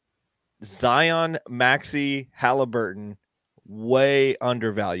 Zion, Maxey, Haliburton way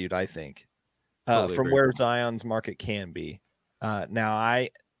undervalued, I think, from where Zion's market can be. Now,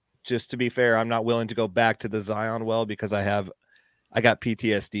 just to be fair, I'm not willing to go back to the Zion well, because I got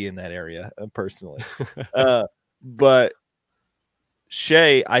PTSD in that area personally. But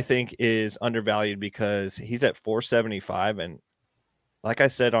Shea, I think, is undervalued because he's at 475, and like I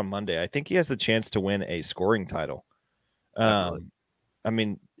said on Monday, I think he has the chance to win a scoring title. I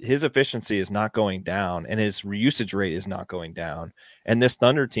mean, his efficiency is not going down, and his usage rate is not going down. And this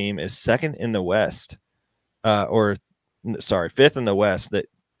Thunder team is second in the West, 5th in the West. That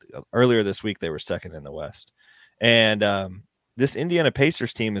earlier this week they were second in the West, and this Indiana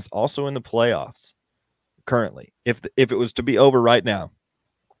Pacers team is also in the playoffs currently. If it was to be over right now,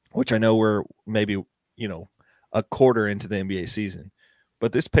 which I know we're maybe a quarter into the NBA season,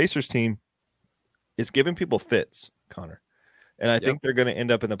 but this Pacers team is giving people fits, Connor. And I think they're going to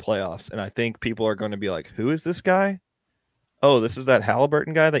end up in the playoffs. And I think people are going to be like, who is this guy? Oh, this is that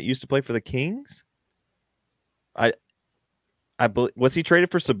Haliburton guy that used to play for the Kings? Was he traded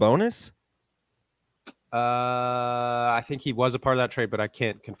for Sabonis? I think he was a part of that trade, but I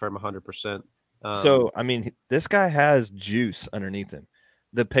can't confirm 100%. So, I mean, this guy has juice underneath him.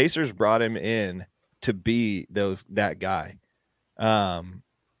 The Pacers brought him in to be that guy.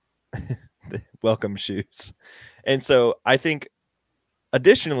 Welcome shoes. And so I think,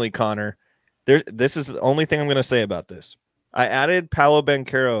 additionally, Connor, this is the only thing I'm going to say about this. I added Paolo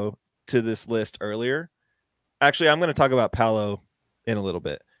Banchero to this list earlier. Actually, I'm going to talk about Paolo in a little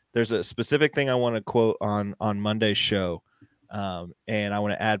bit. There's a specific thing I want to quote on Monday's show, and I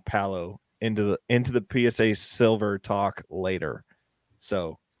want to add Paolo into the PSA Silver talk later.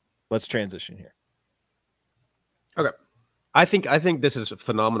 So let's transition here. Okay. I think this is a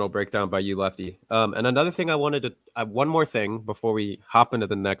phenomenal breakdown by you, Lefty. And another thing I wanted to one more thing before we hop into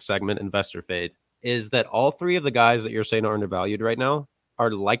the next segment, Investor Fade, is that all 3 of the guys that you're saying are undervalued right now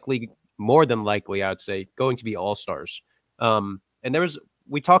are more than likely, I would say, going to be all-stars. And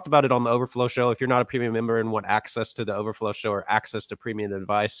we talked about it on the Overflow show. If you're not a premium member and want access to the Overflow show or access to premium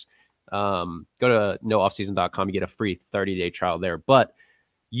advice, go to nooffseason.com. You get a free 30-day trial there. But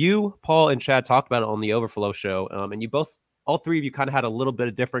you, Paul, and Chad talked about it on the Overflow show, and all 3 of you kind of had a little bit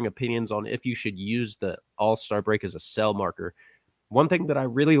of differing opinions on if you should use the All-Star break as a sell marker. One thing that I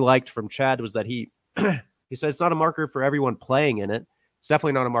really liked from Chad was that he said it's not a marker for everyone playing in it. It's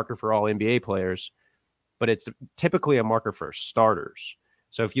definitely not a marker for all NBA players, but it's typically a marker for starters.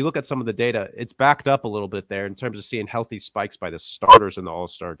 So if you look at some of the data, it's backed up a little bit there in terms of seeing healthy spikes by the starters in the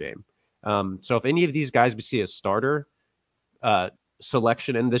All-Star game. So if any of these guys we see a starter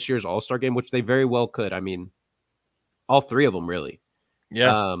selection in this year's All-Star game, which they very well could, I mean, all 3 of them, really.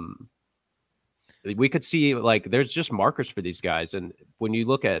 Yeah. We could see, there's just markers for these guys. And when you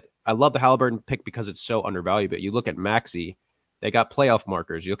look at, I love the Haliburton pick because it's so undervalued, but you look at Maxey, they got playoff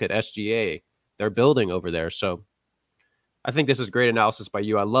markers. You look at SGA, they're building over there. So I think this is great analysis by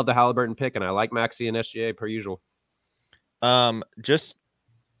you. I love the Haliburton pick, and I like Maxey and SGA per usual. Just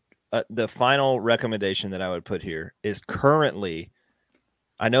the final recommendation that I would put here is currently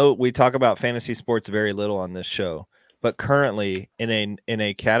I know we talk about fantasy sports very little on this show, but currently in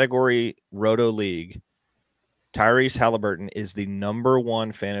a category Roto League, Tyrese Haliburton is the number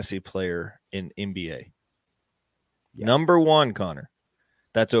one fantasy player in NBA. Yeah. Number one, Connor.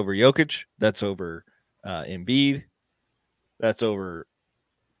 That's over Jokic. That's over Embiid. That's over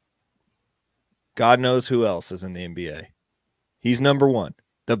God knows who else is in the NBA. He's number one.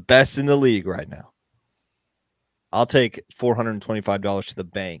 The best in the league right now. I'll take $425 to the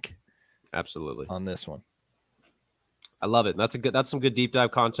bank. Absolutely. On this one. I love it. That's some good deep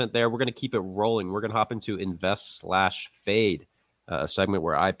dive content there. We're going to keep it rolling. We're going to hop into invest/fade, a segment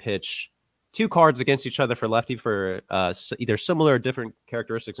where I pitch two cards against each other for Lefty for either similar or different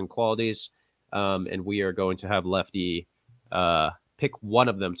characteristics and qualities. And we are going to have Lefty pick one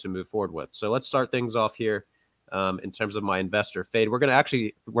of them to move forward with. So let's start things off here in terms of my investor fade. We're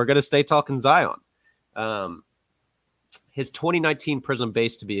going to stay talking Zion. His 2019 Prizm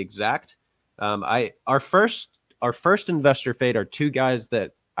base, to be exact. Our first investor fade are two guys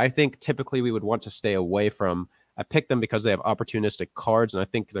that I think typically we would want to stay away from. I picked them because they have opportunistic cards, and I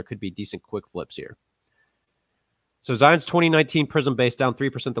think there could be decent quick flips here. So Zion's 2019 Prizm base down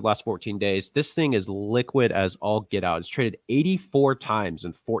 3% the last 14 days. This thing is liquid as all get out. It's traded 84 times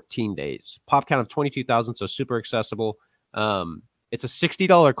in 14 days. Pop count of 22,000, so super accessible. It's a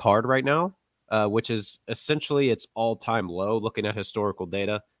 $60 card right now, which is essentially its all-time low looking at historical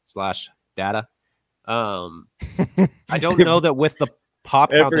data. I don't know that with the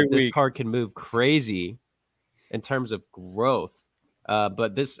pop count that this card can move crazy in terms of growth.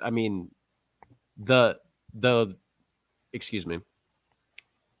 But this, I mean, excuse me.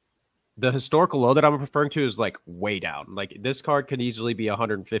 The historical low that I'm referring to is like way down. Like this card could easily be a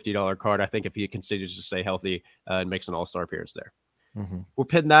 $150 card, I think, if he continues to stay healthy and makes an all-star appearance there. Mm-hmm. We're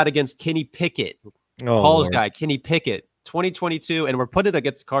pitting that against Kenny Pickett. Paul's guy, Kenny Pickett, 2022, and we're putting it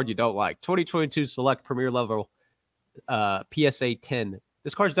against a card you don't like. 2022 select premier level PSA 10.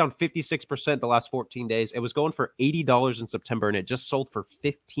 This card's down 56% the last 14 days. It was going for $80 in September, and it just sold for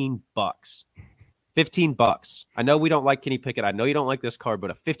 $15. $15. I know we don't like Kenny Pickett. I know you don't like this card,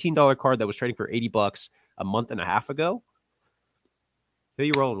 but a $15 card that was trading for $80 a month and a half ago. Who are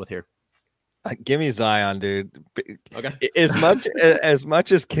you rolling with here? Give me Zion, dude. Okay. As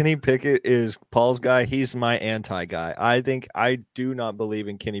much as Kenny Pickett is Paul's guy, he's my anti guy. I do not believe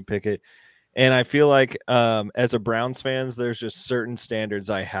in Kenny Pickett, and I feel like as a Browns fans, there's just certain standards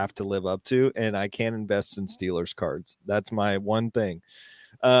I have to live up to, and I can't invest in Steelers cards. That's my one thing.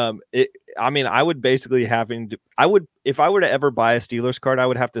 I would basically if I were to ever buy a Steelers card, I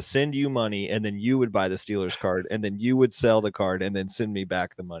would have to send you money, and then you would buy the Steelers card, and then you would sell the card, and then send me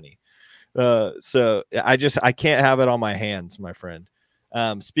back the money. So I can't have it on my hands, my friend.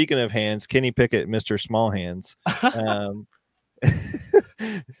 Speaking of hands, Kenny Pickett, Mr. Small Hands.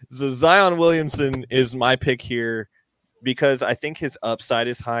 So Zion Williamson is my pick here because I think his upside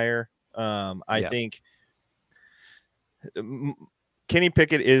is higher. I think Kenny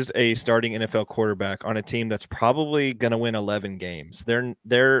Pickett is a starting NFL quarterback on a team that's probably going to win 11 games.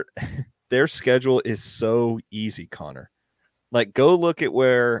 Their schedule is so easy, Connor. Like, go look at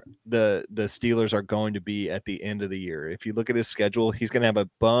where the Steelers are going to be at the end of the year. If you look at his schedule, he's going to have a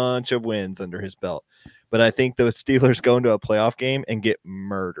bunch of wins under his belt. But I think the Steelers go into a playoff game and get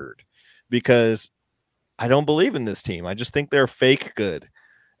murdered because I don't believe in this team. I just think they're fake good.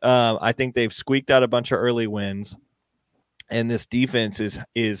 I think they've squeaked out a bunch of early wins, and this defense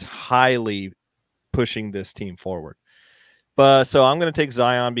is highly pushing this team forward. But so I'm going to take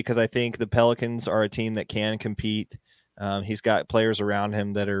Zion because I think the Pelicans are a team that can compete. He's got players around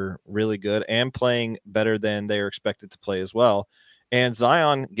him that are really good and playing better than they are expected to play as well. And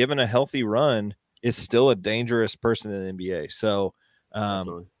Zion, given a healthy run, is still a dangerous person in the NBA. So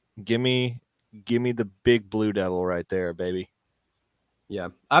give me the big blue devil right there, baby. Yeah,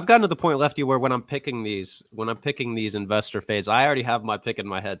 I've gotten to the point, Lefty, where when I'm picking these investor fades, I already have my pick in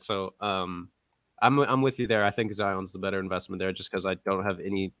my head. So I'm with you there. I think Zion's the better investment there, just because I don't have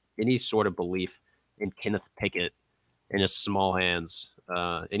any sort of belief in Kenneth Pickett in his small hands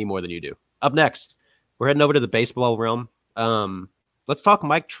any more than you do. Up next, we're heading over to the baseball realm. Let's talk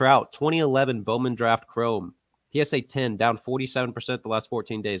Mike Trout, 2011 Bowman Draft Chrome. PSA 10, down 47% the last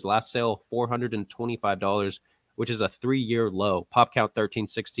 14 days. Last sale, $425, which is a 3-year low. Pop count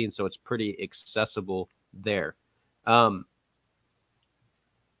 1316, so it's pretty accessible there.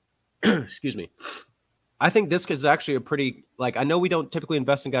 Excuse me. I think this is actually a pretty, I know we don't typically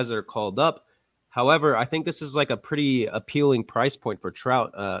invest in guys that are called up. However, I think this is like a pretty appealing price point for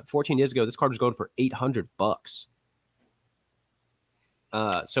Trout. 14 years ago, this card was going for $800.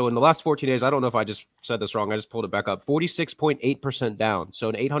 So in the last 14 days, I don't know if I just said this wrong. I just pulled it back up. 46.8% down. So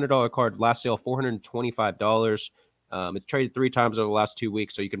an $800 card, last sale, $425. It's traded 3 times over the last 2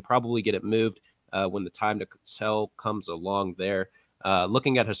 weeks, so you can probably get it moved when the time to sell comes along there.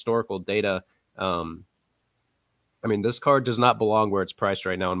 Looking at historical data, I mean, this card does not belong where it's priced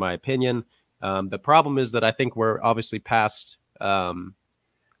right now, in my opinion. The problem is that I think we're obviously past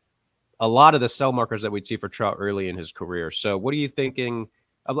a lot of the sell markers that we'd see for Trout early in his career. So what are you thinking?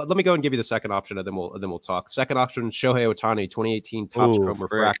 Let me go and give you the second option, and then we'll talk. Second option, Shohei Ohtani, 2018 Topps Chrome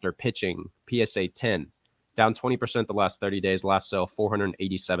Refractor pitching, PSA 10, down 20% the last 30 days. Last sale,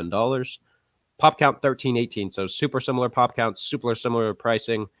 $487. Pop count 1318, so super similar pop counts, super similar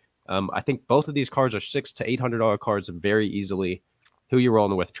pricing. I think both of these cards are $600 to $800 cards very easily. Who you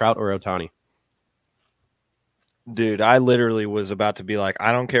rolling with, Trout or Ohtani? Dude, I literally was about to be like,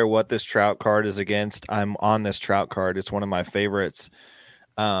 I don't care what this Trout card is against. I'm on this Trout card. It's one of my favorites.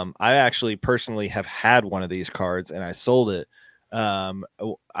 I actually personally have had one of these cards and I sold it.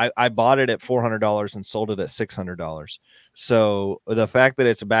 I bought it at $400 and sold it at $600. So the fact that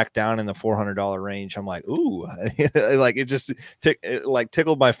it's back down in the $400 range, I'm like, ooh, like it just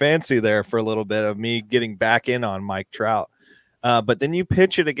tickled my fancy there for a little bit of me getting back in on Mike Trout. But then you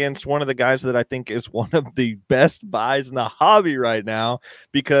pitch it against one of the guys that I think is one of the best buys in the hobby right now,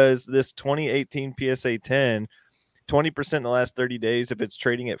 because this 2018 PSA 10, 20% in the last 30 days, if it's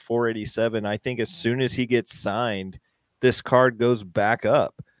trading at 487, I think as soon as he gets signed, this card goes back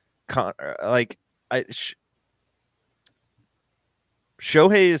up. Shohei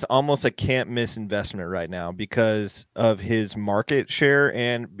is almost a can't miss investment right now because of his market share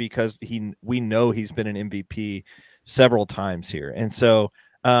and because we know he's been an MVP several times here. And so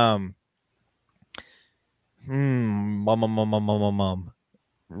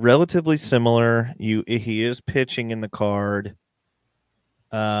relatively similar. He is pitching in the card.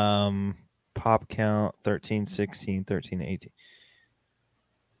 Pop count 13, 16, 13, 18.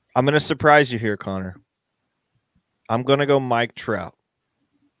 I'm going to surprise you here, Connor. I'm going to go Mike Trout.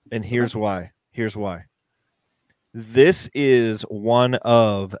 And here's why. This is one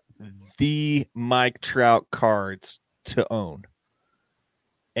of the Mike Trout cards to own.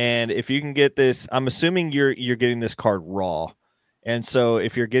 And if you can get this, I'm assuming you're getting this card raw. And so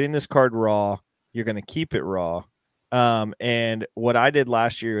if you're getting this card raw, you're going to keep it raw. And what I did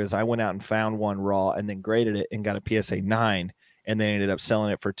last year is I went out and found one raw and then graded it and got a PSA 9 and then ended up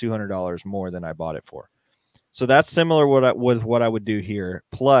selling it for $200 more than I bought it for. So that's similar with what I would do here.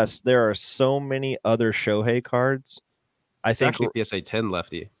 Plus, there are so many other Shohei cards. I think actually PSA 10,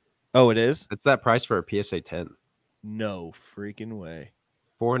 Lefty. Oh, it is? It's that price for a PSA 10. No freaking way.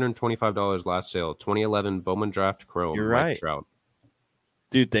 $425 last sale. 2011 Bowman Draft Chrome. You're Mike right. Trout.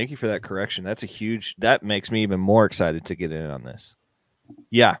 Dude, thank you for that correction. That makes me even more excited to get in on this.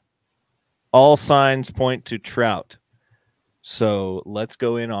 Yeah. All signs point to Trout. So let's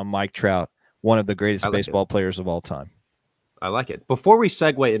go in on Mike Trout, one of the greatest baseball players of all time. I like it. Before we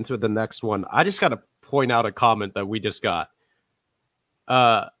segue into the next one, I just got to point out a comment that we just got.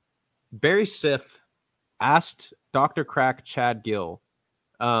 Barry Siff asked Dr. Crack Chad Gill.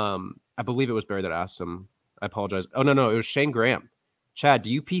 I believe it was Barry that asked him. I apologize. Oh, no, it was Shane Graham. Chad,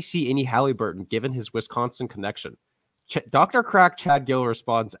 do you PC any Haliburton given his Wisconsin connection? Dr. Crack Chad Gill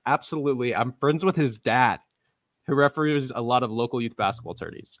responds, absolutely. I'm friends with his dad, who referees a lot of local youth basketball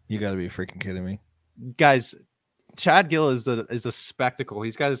tourneys. You got to be freaking kidding me. Guys, Chad Gill is a spectacle.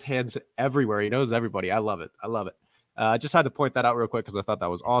 He's got his hands everywhere. He knows everybody. I love it. I just had to point that out real quick because I thought that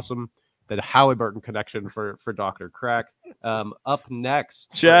was awesome. The Haliburton connection for Dr. Crack. Up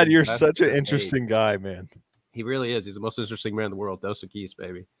next. Chad, you're such an interesting guy, man. He really is. He's the most interesting man in the world. Dos Equis,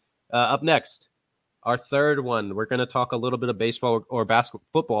 baby. Up next, our third one. We're going to talk a little bit of baseball or basketball,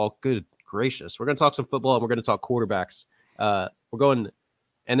 football. Good gracious. We're going to talk some football and we're going to talk quarterbacks. We're going,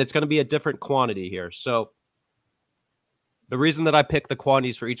 and it's going to be a different quantity here. So the reason that I pick the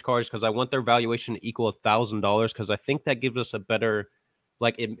quantities for each card is because I want their valuation to equal $1,000 because I think that gives us a better,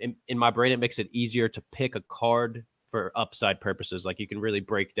 like in my brain, it makes it easier to pick a card for upside purposes. Like you can really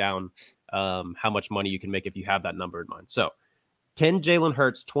break down how much money you can make if you have that number in mind. So 10 Jalen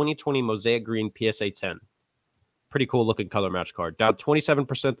Hurts 2020 Mosaic Green PSA 10. Pretty cool looking color match card. Down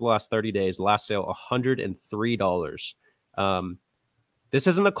 27% the last 30 days. Last sale, $103. This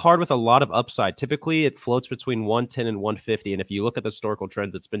isn't a card with a lot of upside. Typically, it floats between 110 and 150. And if you look at the historical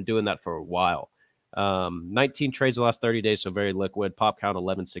trends, it's been doing that for a while. 19 trades the last 30 days, so very liquid. Pop count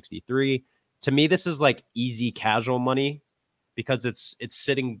 1163. To me, this is like easy casual money because it's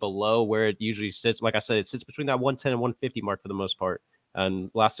sitting below where it usually sits. Like I said, it sits between that 110 and 150 mark for the most part.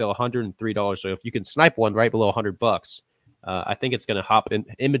 And last sale $103. So if you can snipe one right below $100, I think it's going to hop in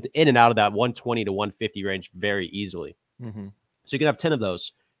and out of that 120 to 150 range very easily. Mm-hmm. So you can have 10 of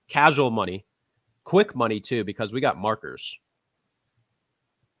those. Casual money, quick money too, because we got markers.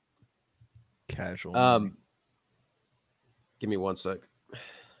 Casual money. Give me one sec.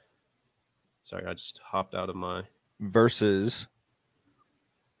 Sorry, I just hopped out of my versus.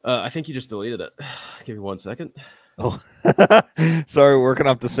 I think you just deleted it. Give me 1 second. Oh, sorry, working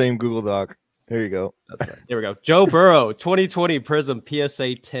off the same Google Doc. There you go. That's right. There we go. Joe Burrow, 2020 Prizm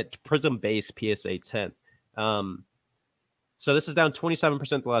PSA 10, Prizm base PSA 10. So this is down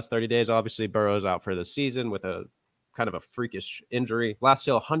 27% the last 30 days. Obviously, Burrow's out for the season with a kind of a freakish injury. Last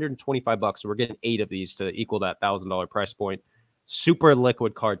sale, $125. So we're getting 8 of these to equal that $1,000 price point. Super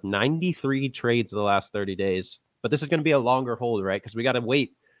liquid card, 93 trades in the last 30 days. But this is going to be a longer hold, right? Because we got to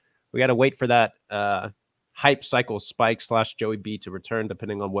wait. We got to wait for that hype cycle spike / Joey B to return,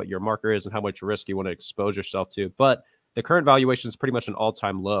 depending on what your marker is and how much risk you want to expose yourself to. But the current valuation is pretty much an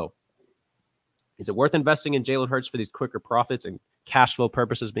all-time low. Is it worth investing in Jalen Hurts for these quicker profits and cash flow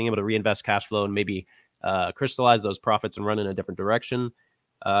purposes, being able to reinvest cash flow and maybe crystallize those profits and run in a different direction?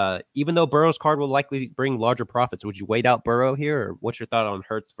 Even though Burrow's card will likely bring larger profits, would you wait out Burrow here? Or what's your thought on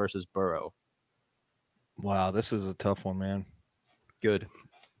Hurts versus Burrow? Wow, this is a tough one, man. Good.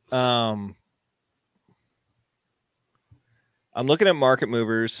 I'm looking at Market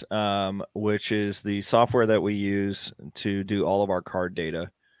Movers, which is the software that we use to do all of our card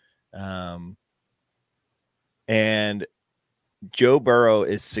data. And Joe Burrow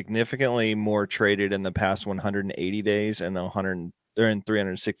is significantly more traded in the past 180 days and the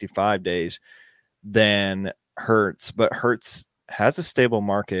 365 days than Hurts. But Hurts has a stable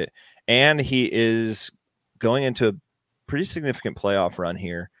market, and he is going into a pretty significant playoff run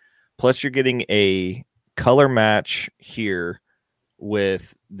here. Plus, you're getting a color match here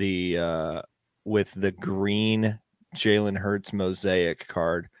with the green Jalen Hurts mosaic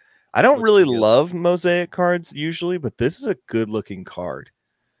card. I don't really love mosaic cards usually, but this is a good looking card.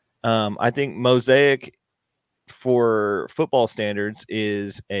 I think mosaic for football standards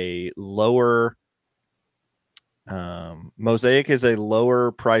is a lower mosaic is a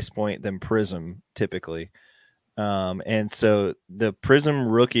lower price point than Prizm typically. And so the Prizm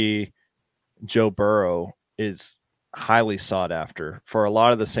rookie Joe Burrow is highly sought after for a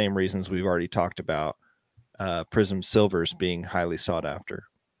lot of the same reasons we've already talked about. Prizm Silvers being highly sought after.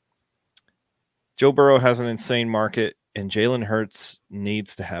 Joe Burrow has an insane market, and Jalen Hurts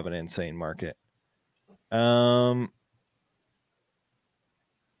needs to have an insane market. I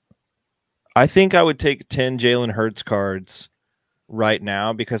think I would take 10 Jalen Hurts cards right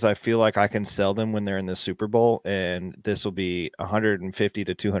now because I feel like I can sell them when they're in the Super Bowl, and this will be $150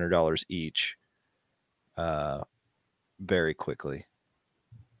 to $200 each very quickly.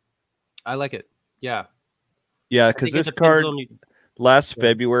 I like it. Yeah. Yeah, because this card last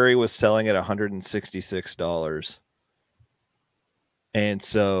February was selling at $166. And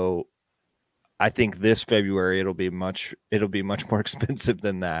so I think this February it'll be much more expensive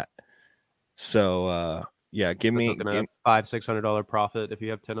than that. So yeah, give me $500-$600 profit if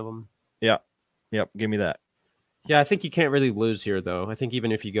you have 10 of them. Yeah. Yep, give me that. Yeah, I think you can't really lose here though. I think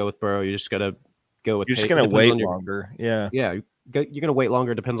even if you go with Burrow, you just gotta go with. You're just gonna wait longer. Yeah. Yeah, you're gonna wait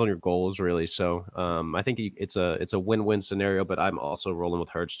longer. Depends on your goals, really. So, I think it's a win-win scenario. But I'm also rolling with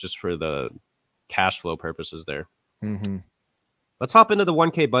Hurts just for the cash flow purposes there. Mm-hmm. Let's hop into the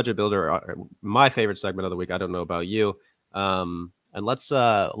 1K budget builder. My favorite segment of the week. I don't know about you. And let's.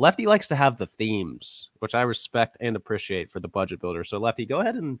 Lefty likes to have the themes, which I respect and appreciate for the budget builder. So, Lefty, go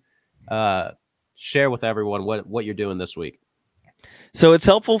ahead and share with everyone what you're doing this week. So it's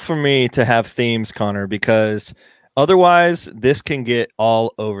helpful for me to have themes, Connor, because otherwise this can get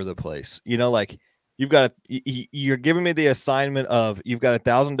all over the place. You know, like you're giving me the assignment of you've got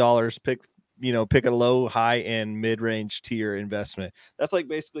 $1,000, pick a low, high, and mid-range tier investment. That's like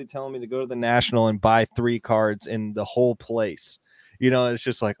basically telling me to go to the National and buy 3 cards in the whole place. You know, it's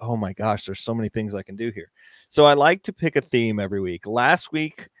just like, oh my gosh, there's so many things I can do here. So I like to pick a theme every week. Last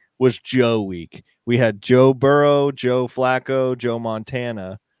week was Joe week. We had Joe Burrow, Joe Flacco, Joe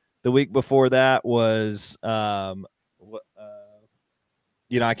Montana. The week before that was, I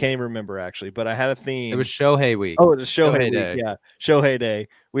can't even remember actually, but I had a theme. It was Shohei week. Oh, it was Shohei week. Day. Yeah, Shohei Day.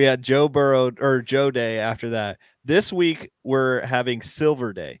 We had Joe Burrow or Joe Day after that. This week we're having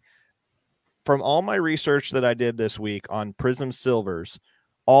Silver Day. From all my research that I did this week on Prizm Silvers,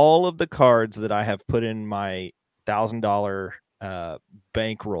 all of the cards that I have put in my $1,000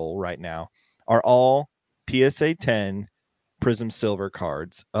 bankroll right now are all PSA 10 Prizm Silver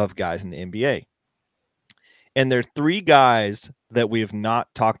cards of guys in the NBA. And there are 3 guys that we have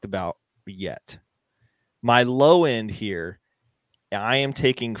not talked about yet. My low end here, I am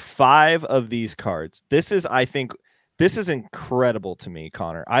taking 5 of these cards. I think this is incredible to me,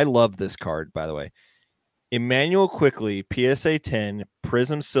 Connor. I love this card, by the way. Emmanuel Quickley, PSA 10,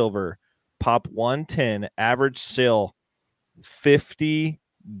 Prizm Silver, Pop 110, average sale $50.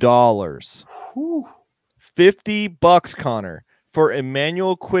 Whew. $50, Connor, for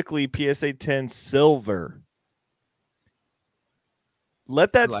Emmanuel Quickley, PSA 10 Silver.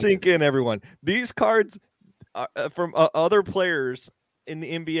 Let that sink in, everyone. These cards from other players in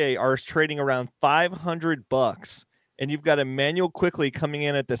the NBA are trading around $500, and you've got Emmanuel Quickley coming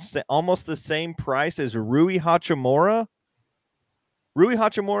in at almost the same price as Rui Hachimura. Rui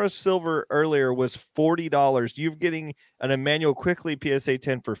Hachimura's silver earlier was $40. You're getting an Emmanuel Quickley PSA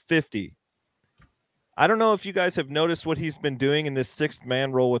 10 for $50. I don't know if you guys have noticed what he's been doing in this sixth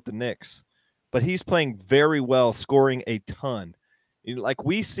man role with the Knicks, but he's playing very well, scoring a ton. Like,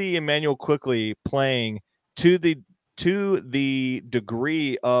 we see Emmanuel Quickley playing to the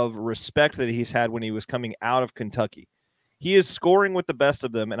degree of respect that he's had when he was coming out of Kentucky. He is scoring with the best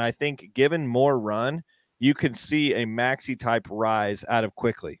of them, and I think given more run, you could see a Maxey type rise out of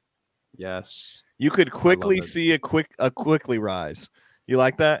Quickley. Yes, you could quickly see a Quickley rise. You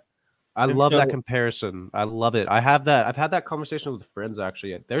like that? I love that comparison. I love it. I've had that conversation with friends,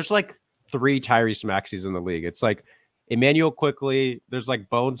 actually. There's like 3 Tyrese Maxeys in the league. It's like Emmanuel Quickley. There's like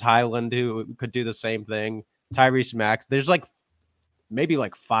Bones Highland, who could do the same thing. Tyrese Max. There's like maybe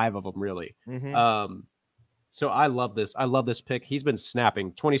like 5 of them, really. Mm-hmm. So I love this. I love this pick. He's been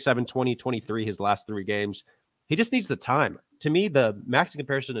snapping 27, 20, 23 his last 3 games. He just needs the time. To me, the Maxey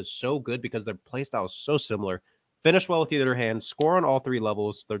comparison is so good because their play style is so similar. Finish well with either hand, score on all 3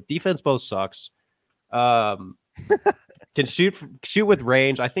 levels. Their defense both sucks. Can shoot with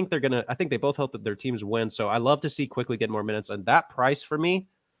range. I think they both hope their teams win. So I love to see Quickley get more minutes. And that price for me,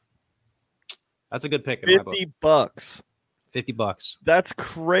 that's a good pick. $50. $50. That's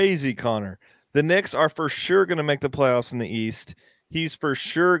crazy, Connor. The Knicks are for sure going to make the playoffs in the East. He's for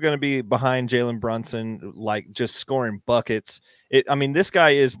sure going to be behind Jalen Brunson, like just scoring buckets. This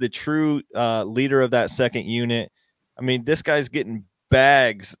guy is the true leader of that second unit. I mean, this guy's getting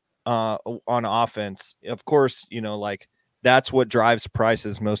bags on offense. Of course, that's what drives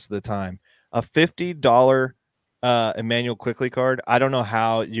prices most of the time. A $50 Emmanuel Quickley card, I don't know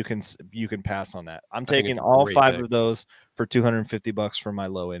how you can pass on that. I'm taking all 5 of those for $250 for my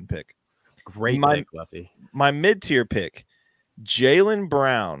low end pick. Great pick, Lefty. My mid-tier pick, Jaylen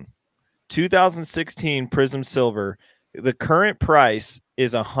Brown, 2016 Prizm Silver. The current price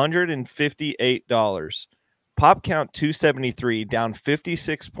is $158. Pop count 273, down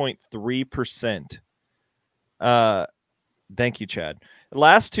 56.3%. Thank you, Chad.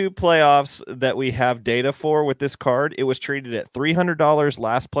 Last 2 playoffs that we have data for with this card, it was traded at $300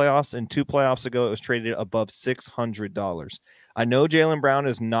 last playoffs, and 2 playoffs ago it was traded above $600. I know Jaylen Brown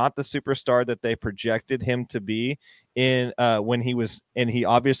is not the superstar that they projected him to be in when he was, and he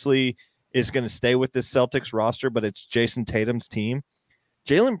obviously is going to stay with this Celtics roster, but it's Jason Tatum's team.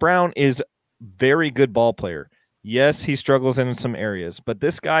 Jaylen Brown is very good ball player. Yes, he struggles in some areas, but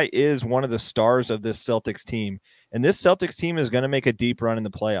this guy is one of the stars of this Celtics team, and this Celtics team is going to make a deep run in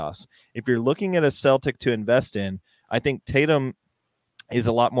the playoffs. If you're looking at a Celtic to invest in, I think Tatum is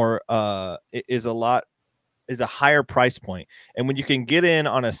a lot more is a higher price point. And when you can get in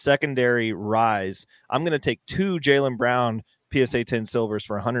on a secondary rise, I'm going to take 2 Jaylen Brown PSA 10 Silvers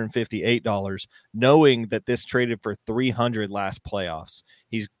for $158, knowing that this traded for $300 last playoffs.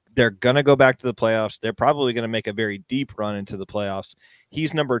 They're going to go back to the playoffs. They're probably going to make a very deep run into the playoffs.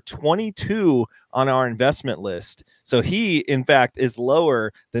 He's number 22 on our investment list. So he, in fact, is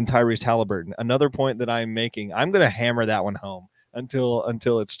lower than Tyrese Haliburton. Another point that I'm making, I'm going to hammer that one home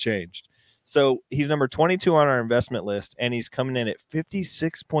until it's changed. So he's number 22 on our investment list, and he's coming in at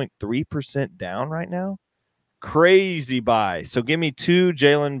 56.3% down right now. Crazy buy. So give me 2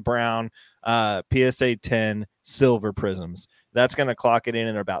 Jaylen Brown PSA 10 silver prisms. That's going to clock it in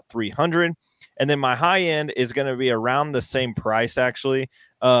at about $300. And then my high end is going to be around the same price, actually.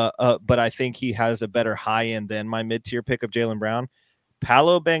 But I think he has a better high end than my mid-tier pick of Jaylen Brown.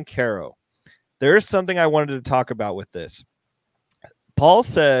 Paolo Banchero. There is something I wanted to talk about with this. Paul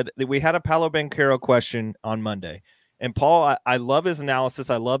said that we had a Paolo Banchero question on Monday. And Paul, I love his analysis.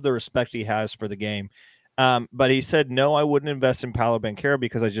 I love the respect he has for the game. But he said, no, I wouldn't invest in Paolo Banchero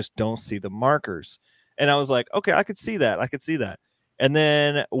because I just don't see the markers. And I was like, okay, I could see that. And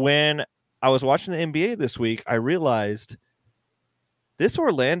then when I was watching the NBA this week, I realized this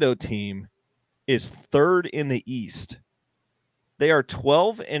Orlando team is 3rd in the East. They are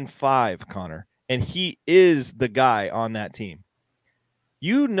 12-5, Connor, and he is the guy on that team.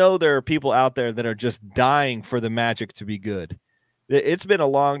 there are people out there that are just dying for the Magic to be good. It's been a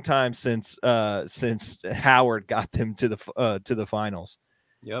long time since Howard got them to the finals.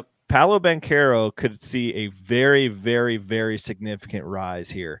 Yep. Paolo Banchero could see a very, very, very significant rise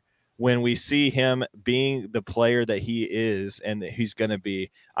here when we see him being the player that he is and that he's going to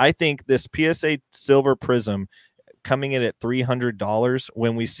be. I think this PSA Silver Prizm coming in at $300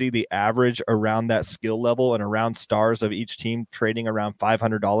 when we see the average around that skill level and around stars of each team trading around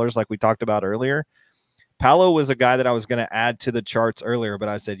 $500 like we talked about earlier. Paolo was a guy that I was going to add to the charts earlier, but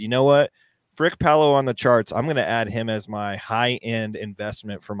I said, you know what? Frick Paolo on the charts, I'm going to add him as my high-end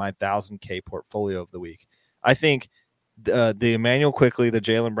investment for my 1,000K portfolio of the week. I think the Emmanuel Quickley, the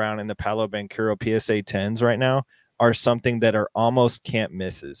Jaylen Brown, and the Paolo Banchero PSA 10s right now are something that are almost can't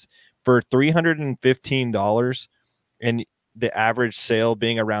misses. For $315 and the average sale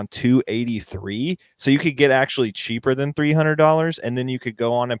being around $283, so you could get actually cheaper than $300, and then you could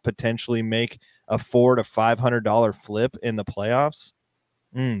go on and potentially make a $400 to $500 flip in the playoffs.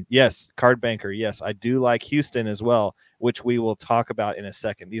 Yes, Card Banker. Yes, I do like Houston as well, which we will talk about in a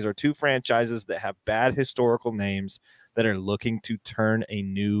second. These are two franchises that have bad historical names that are looking to turn a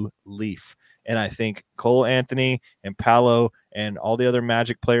new leaf. And I think Cole Anthony and Paolo and all the other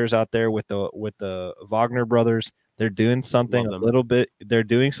Magic players out there with the Wagner brothers, they're doing something a little bit. They're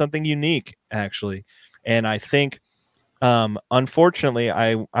doing something unique, actually. And I think, unfortunately,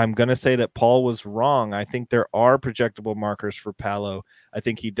 I'm going to say that Paul was wrong. I think there are projectable markers for Paolo. I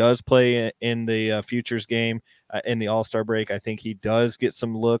think he does play in the futures game in the All-Star break. I think he does get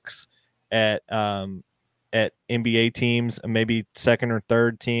some looks at NBA teams, maybe second or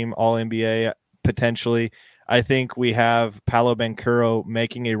third team All-NBA potentially. I think we have Paolo Banchero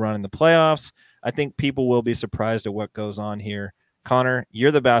making a run in the playoffs. I think people will be surprised at what goes on here. Connor,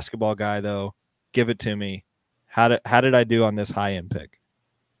 you're the basketball guy, though. Give it to me. How did I do on this high-end pick?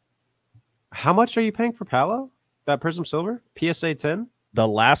 How much are you paying for Paolo? That Prizm Silver? PSA 10? The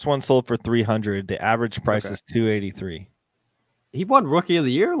last one sold for $300. The average price is $283. He won Rookie of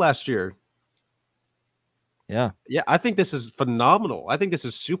the Year last year. Yeah. Yeah, I think this is phenomenal. I think this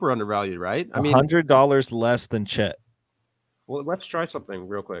is super undervalued, right? I mean, $100 less than Chet. Well, let's try something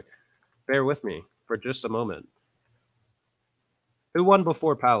real quick. Bear with me for just a moment. Who won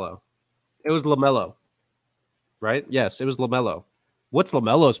before Paolo? It was LaMelo, right? Yes, it was LaMelo. What's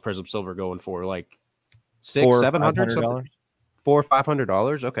LaMelo's Prizm Silver going for? Like $600-$700 something?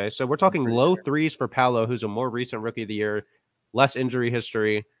 $400-$500. Okay, so we're talking low threes for Paolo, who's a more recent Rookie of the Year, less injury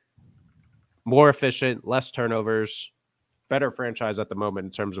history, more efficient, less turnovers, better franchise at the moment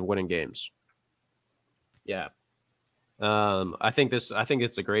in terms of winning games. Yeah. I think it's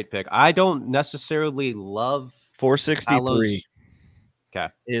a great pick. I don't necessarily love $463.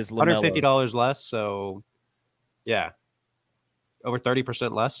 Okay. Is LaMelo. $150 less, so yeah. Over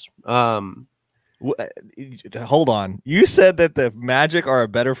 30% less. Hold on. You said that the Magic are a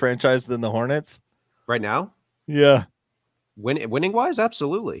better franchise than the Hornets? Right now? Yeah. Winning wise,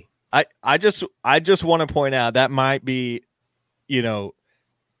 absolutely. I just want to point out that might be,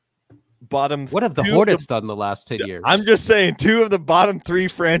 bottom. What have the Hornets done the last 10 years? I'm just saying 2 of the bottom 3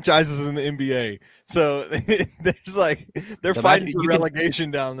 franchises in the NBA. So they're fighting for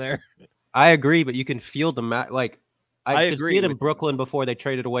relegation down there. I agree, but you can feel the I could agree see it in Brooklyn before they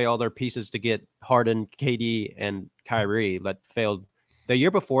traded away all their pieces to get Harden, KD, and Kyrie, but failed. The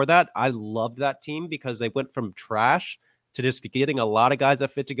year before that, I loved that team because they went from trash to just getting a lot of guys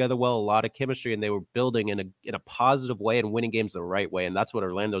that fit together well, a lot of chemistry, and they were building in a positive way and winning games the right way. And that's what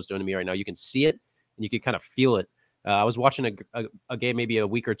Orlando's doing to me right now. You can see it, and you can kind of feel it. I was watching a game maybe a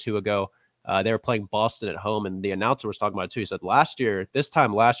week or two ago. They were playing Boston at home, and the announcer was talking about it too. He said this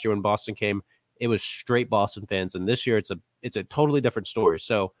time last year when Boston came, it was straight Boston fans, and this year it's a totally different story.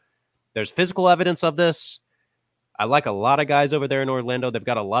 So there's physical evidence of this. I like a lot of guys over there in Orlando. They've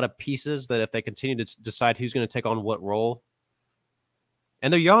got a lot of pieces that if they continue to decide who's going to take on what role,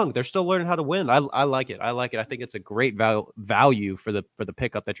 and they're young, they're still learning how to win. I like it. I think it's a great value for the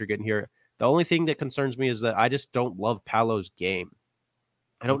pickup that you're getting here. The only thing that concerns me is that I just don't love Paolo's game.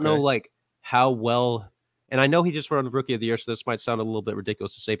 I don't know how well, and I know he just won the Rookie of the Year, so this might sound a little bit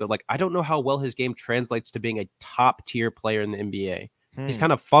ridiculous to say, but I don't know how well his game translates to being a top tier player in the NBA. He's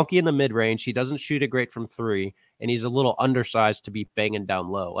kind of funky in the mid range. He doesn't shoot it great from 3, and he's a little undersized to be banging down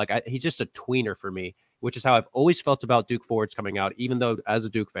low. He's just a tweener for me, which is how I've always felt about Duke forwards coming out, even though as a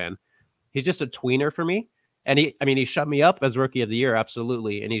Duke fan, he's just a tweener for me. And he shut me up as Rookie of the Year,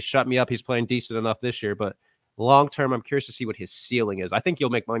 absolutely. And he's shut me up. He's playing decent enough this year, but long term, I'm curious to see what his ceiling is. I think he'll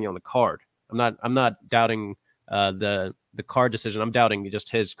make money on the card. I'm not doubting the card decision. I'm doubting just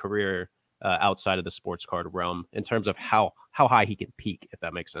his career outside of the sports card realm in terms of how high he can peak, if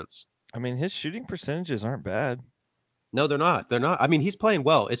that makes sense. I mean, his shooting percentages aren't bad. No, they're not. They're not. I mean, he's playing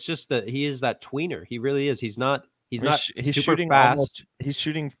well. It's just that he is that tweener. He really is. He's not He's super shooting fast. He's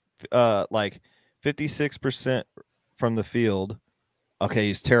shooting like 56% from the field. Okay,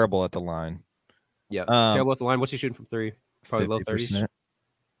 he's terrible at the line. Yeah, terrible at the line. What's he shooting from three? Probably 50%. Low 30s.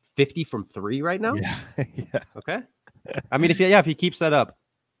 50 from three right now. Yeah. Yeah. Okay. I mean, if he keeps that up,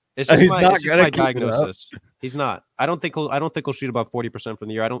 it's just my diagnosis. He's not. I don't think he'll shoot above 40% from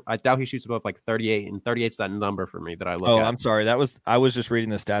the year. I doubt he shoots above like 38, and 38's that number for me that I look at. Oh, I'm sorry. I was just reading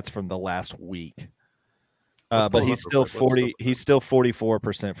the stats from the last week. But he's still 40. He's still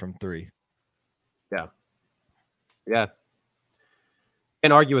 44% from three. Yeah. Yeah.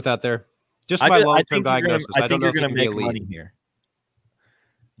 Can't argue with that there. Just my long-term diagnosis. I think you're going to make money here.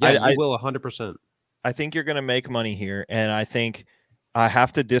 Yeah, you will 100%. I think you're going to make money here, and I think I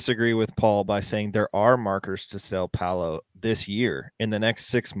have to disagree with Paul by saying there are markers to sell Paolo this year in the next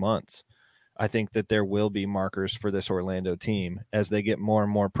 6 months. I think that there will be markers for this Orlando team as they get more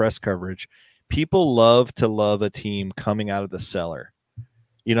and more press coverage. People love a team coming out of the cellar.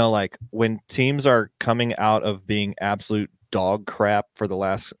 You know, like when teams are coming out of being absolute dog crap for the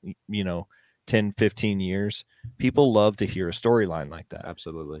last, 10, 15 years, people love to hear a storyline like that.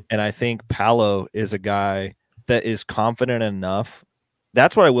 Absolutely. And I think Paolo is a guy that is confident enough.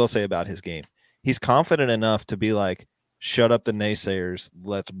 That's what I will say about his game. He's confident enough to be like, shut up the naysayers,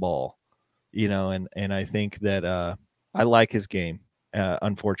 let's ball. And I think that I like his game,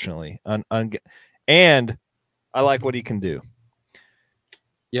 unfortunately. And I like what he can do.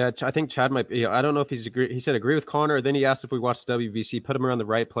 Yeah, I think Chad might be. I don't know if he's agree. He said agree with Connor. Then he asked if we watched WBC, put him around the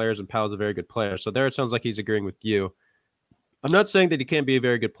right players, and Paolo's a very good player. So there it sounds like he's agreeing with you. I'm not saying that he can't be a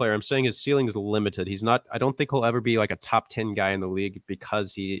very good player. I'm saying his ceiling is limited. He's not. I don't think he'll ever be like a top 10 guy in the league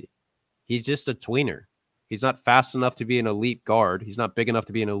because he's just a tweener. He's not fast enough to be an elite guard. He's not big enough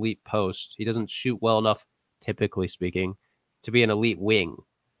to be an elite post. He doesn't shoot well enough, typically speaking, to be an elite wing.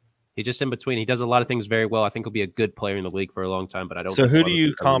 He's just in between. He does a lot of things very well. I think he'll be a good player in the league for a long time, but I don't. So who do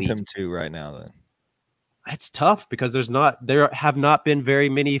you comp him to right now then? It's tough because there have not been very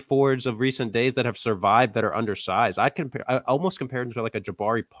many forwards of recent days that have survived that are undersized. I almost compare him to like a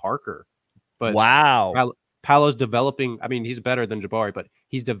Jabari Parker. But wow. Paolo's developing. I mean, he's better than Jabari, but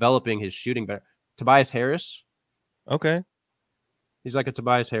he's developing his shooting better. Tobias Harris. Okay. He's like a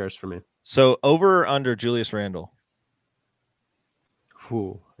Tobias Harris for me. So over or under Julius Randle?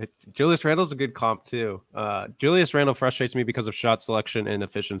 Julius Randle's a good comp too. Julius Randle frustrates me because of shot selection and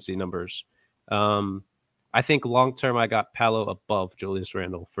efficiency numbers. I think long term I got Paolo above Julius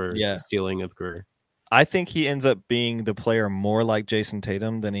Randle for ceiling of career. I think he ends up being the player more like Jason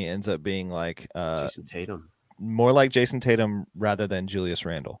Tatum than he ends up being like Jason Tatum. More like Jason Tatum rather than Julius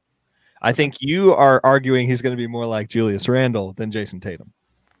Randle. I think you are arguing he's going to be more like Julius Randle than Jason Tatum.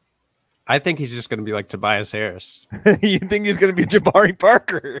 I think he's just going to be like Tobias Harris. You think he's going to be Jabari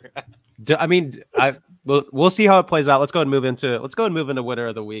Parker? I mean, we'll see how it plays out. Let's go and move into winner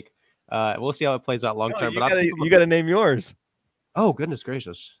of the week. We'll see how it plays out long term. You got to name yours. Oh, goodness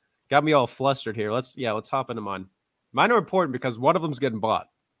gracious. Got me all flustered here. Let's hop into mine. Mine are important because one of them's getting bought.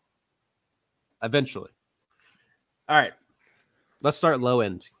 Eventually. All right. Let's start low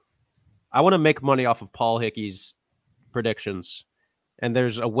end. I want to make money off of Paul Hickey's predictions. And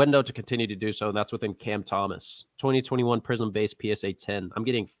there's a window to continue to do so, and that's within Cam Thomas. 2021 Prizm base PSA 10. I'm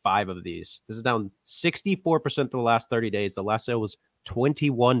getting 5 of these. This is down 64% for the last 30 days. The last sale was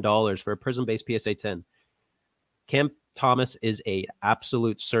 $21 for a Prizm base PSA 10. Cam Thomas is a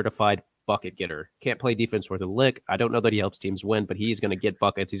absolute certified bucket getter. Can't play defense worth a lick. I don't know that he helps teams win, but he's going to get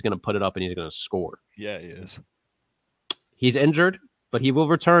buckets. He's going to put it up, and he's going to score. Yeah, he is. He's injured, but he will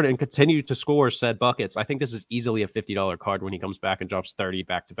return and continue to score said buckets. I think this is easily a $50 card when he comes back and drops 30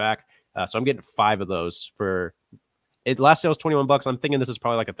 back-to-back. So I'm getting 5 of those for it. Last sale was $21. I'm thinking this is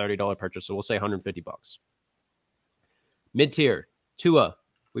probably like a $30 purchase, so we'll say $150. Mid-tier, Tua.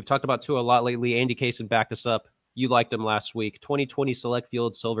 We've talked about Tua a lot lately. Andy Kaysen backed us up. You liked him last week. 2020 Select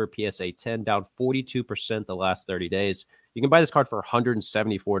Field Silver PSA 10, down 42% the last 30 days. You can buy this card for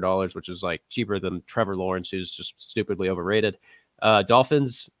 $174, which is like cheaper than Trevor Lawrence, who's just stupidly overrated.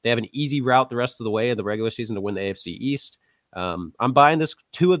 Dolphins, they have an easy route the rest of the way in the regular season to win the AFC East. I'm buying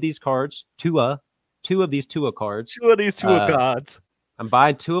two of these cards. Two of these Tua cards. I'm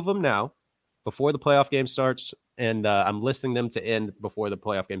buying 2 of them now before the playoff game starts, and I'm listing them to end before the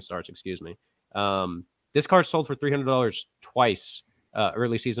playoff game starts. Excuse me. This card sold for $300 twice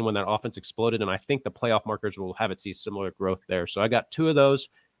early season when that offense exploded, and I think the playoff markers will have it see similar growth there. So I got 2 of those,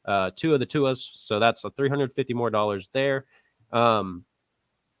 2 of the Tuas, so that's $350 more there. How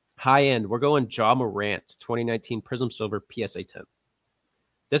High end, we're going Ja Morant, 2019 Prizm Silver PSA 10.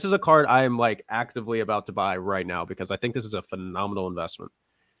 This is a card I am like actively about to buy right now because I think this is a phenomenal investment.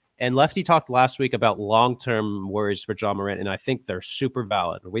 And Lefty talked last week about long-term worries for Ja Morant, and I think they're super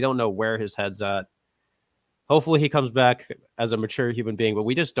valid. We don't know where his head's at. Hopefully he comes back as a mature human being, but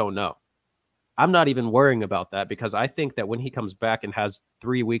we just don't know. I'm not even worrying about that because I think that when he comes back and has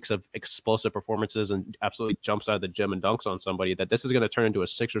 3 weeks of explosive performances and absolutely jumps out of the gym and dunks on somebody, that this is going to turn into a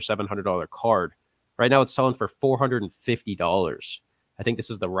 $600 or $700 card. Right now it's selling for $450. I think this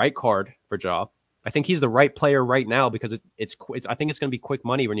is the right card for Ja. I think he's the right player right now because it's I think it's going to be quick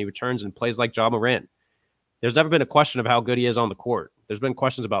money when he returns and plays like Ja Morant. There's never been a question of how good he is on the court. There's been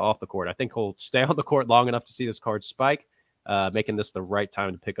questions about off the court. I think he'll stay on the court long enough to see this card spike, making this the right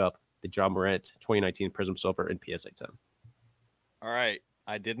time to pick up the Ja Morant 2019 Prizm Silver and PSA 10. All right.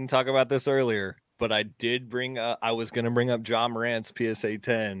 I didn't talk about this earlier, but I did I was going to bring up Ja Morant's PSA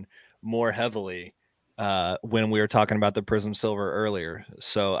 10 more heavily when we were talking about the Prizm Silver earlier.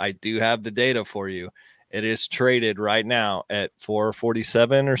 So I do have the data for you. It is traded right now at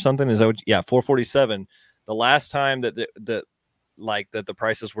 447 or something. Is that what? Yeah, 447. The last time that the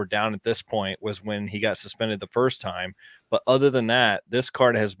prices were down at this point was when he got suspended the first time. But other than that, this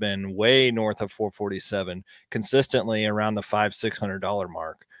card has been way north of 447, consistently around the $500-$600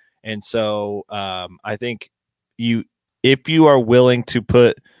 mark. And so I think if you are willing to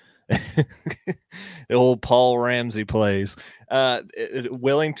put the old Paul Ramsey plays,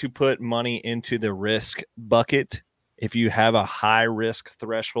 willing to put money into the risk bucket, if you have a high risk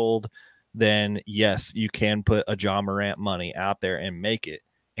threshold, then yes, you can put a Ja Morant money out there and make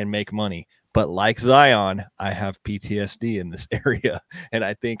money. But like Zion, I have PTSD in this area. And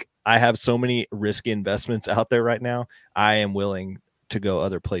I think I have so many risky investments out there right now. I am willing to go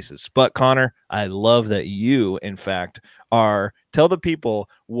other places. But Connor, I love that you, in fact, tell the people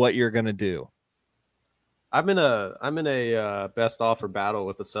what you're going to do. I'm in a best offer battle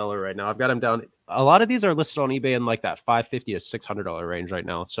with the seller right now. I've got him down. A lot of these are listed on eBay in like that $550 to $600 range right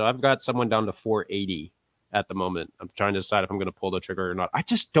now. So I've got someone down to $480 at the moment. I'm trying to decide if I'm going to pull the trigger or not. I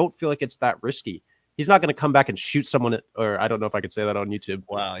just don't feel like it's that risky. He's not going to come back and shoot someone, or I don't know if I could say that on YouTube.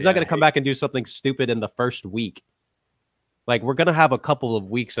 Wow, he's not going to come back and do something stupid in the first week. Like, we're going to have a couple of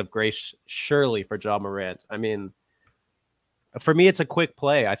weeks of grace, surely, for Ja Morant. I mean, for me, it's a quick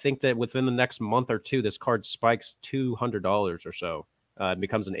play. I think that within the next month or two, this card spikes $200 or so. It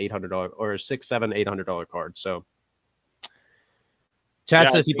becomes an $800 or a $800 card. So,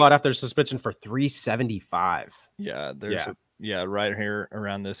 Chad says he bought after suspension for $375. Yeah, right here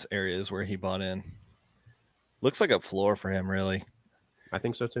around this area is where he bought in. Looks like a floor for him, really. I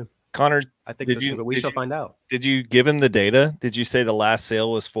think so too. Connor, I think so too, but we shall find out. Did you give him the data? Did you say the last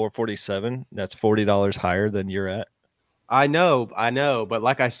sale was $447? That's $40 higher than you're at. I know, but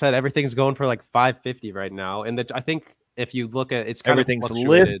like I said, everything's going for like $550 right now, and I think if you look at it's kind everything's of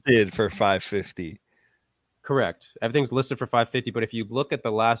listed for $550. Correct. Everything's listed for $550, but if you look at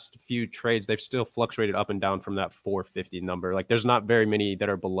the last few trades, they've still fluctuated up and down from that $450 number. Like, there's not very many that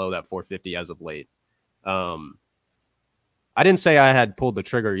are below that $450 as of late. I didn't say I had pulled the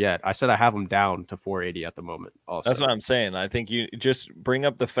trigger yet. I said I have them down to $480 at the moment. Also, that's what I'm saying. I think you just bring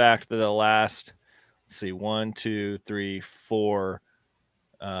up the fact that the last, let's see, 1, 2, 3, 4,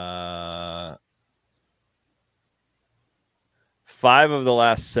 5 of the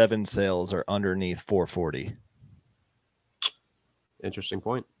last 7 sales are underneath 440. Interesting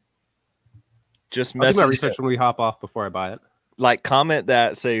point. Just I'll do my research when we hop off before I buy it. Like, comment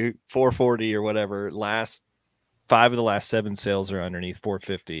that, say 440 or whatever. 5 of the last 7 sales are underneath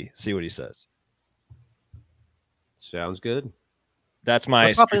 450. See what he says. Sounds good. That's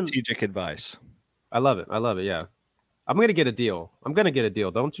my strategic advice. I love it. Yeah, I'm gonna get a deal.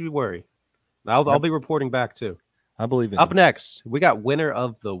 Don't you worry. I'll be reporting back too. I believe in Up next, we got winner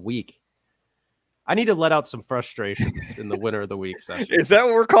of the week. I need to let out some frustrations in the winner of the week session. Is that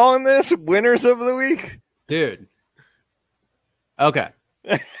what we're calling this? Winners of the week? Dude. Okay.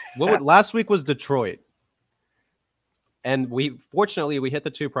 Last week was Detroit. And fortunately we hit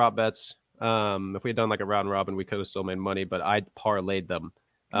the 2 prop bets. If we had done like a round robin, we could have still made money, but I parlayed them.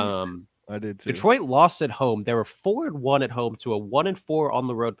 I did too. Detroit lost at home. They were 4-1 at home to a 1-4 on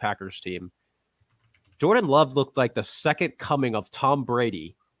the road Packers team. Jordan Love looked like the second coming of Tom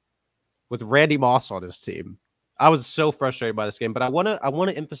Brady with Randy Moss on his team. I was so frustrated by this game, but I want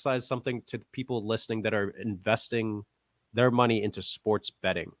to emphasize something to people listening that are investing their money into sports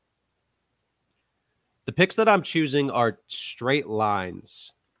betting. The picks that I'm choosing are straight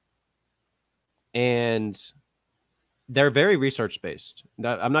lines, and they're very research-based.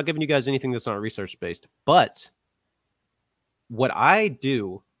 Now, I'm not giving you guys anything that's not research-based, but what I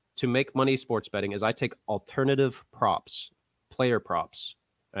do to make money sports betting is I take alternative props, player props.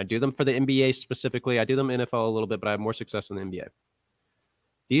 I do them for the NBA specifically. I do them NFL a little bit, but I have more success in the NBA.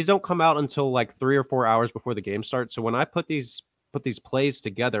 These don't come out until like 3 or 4 hours before the game starts. So when I put these plays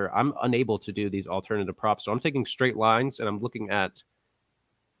together, I'm unable to do these alternative props. So I'm taking straight lines and I'm looking at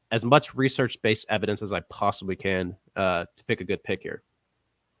as much research-based evidence as I possibly can to pick a good pick here.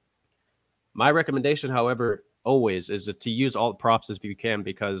 My recommendation, however, always is to use alt props if you can,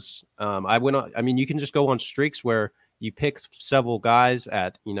 because you can just go on streaks where you pick several guys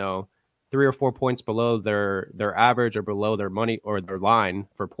at 3 or 4 points below their average or below their money or their line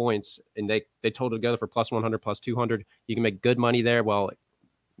for points, and they total together for plus 100, plus 200. You can make good money there while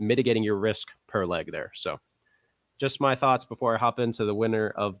mitigating your risk per leg there. So just my thoughts before I hop into the winner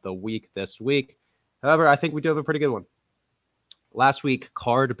of the week this week. However, I think we do have a pretty good one. Last week,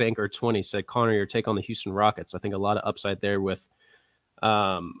 Card Banker 20 said, Connor, your take on the Houston Rockets. I think a lot of upside there with,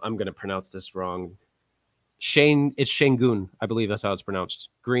 I'm going to pronounce this wrong. It's Şengün. I believe that's how it's pronounced.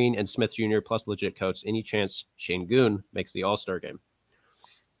 Green and Smith Jr. plus legit coach. Any chance Şengün makes the All-Star game?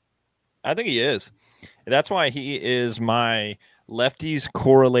 I think he is. That's why he is my Lefty's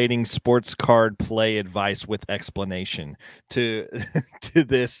correlating sports card play advice with explanation to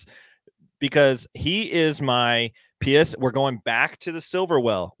this, because he is my PS. We're going back to the silver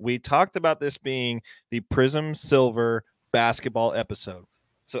well. We talked about this being the Prizm Silver basketball episode.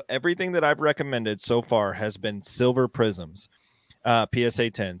 So everything that I've recommended so far has been silver prisms,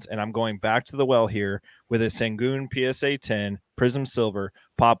 PSA 10s. And I'm going back to the well here with a Şengün PSA 10, Prizm Silver,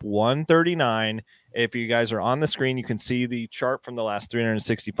 pop 139. If you guys are on the screen, you can see the chart from the last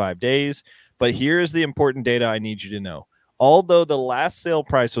 365 days. But here's the important data I need you to know. Although the last sale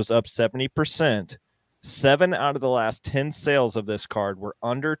price was up 70%, 7 out of the last 10 sales of this card were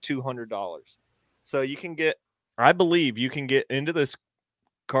under $200. So you can get, I believe you can get into this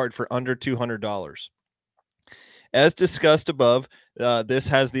card for under $200. As discussed above, this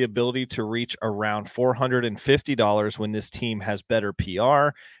has the ability to reach around $450 when this team has better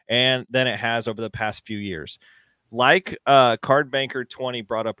PR and than it has over the past few years. Like Card Banker 20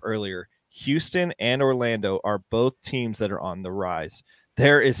 brought up earlier, Houston and Orlando are both teams that are on the rise.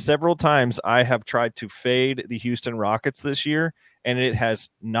 There is several times I have tried to fade the Houston Rockets this year, and it has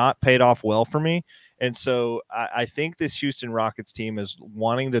not paid off well for me. And so I think this Houston Rockets team is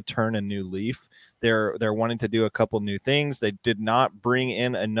wanting to turn a new leaf. They're wanting to do a couple new things. They did not bring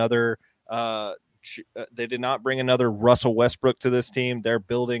in another Russell Westbrook to this team. They're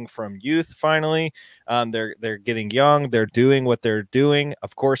building from youth finally. They're getting young. They're doing what they're doing.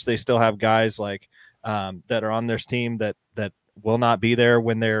 Of course, they still have guys like that are on this team that will not be there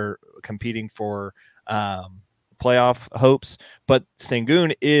when they're competing for playoff hopes. But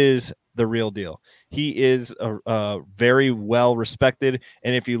Şengün is the real deal. He is very well respected.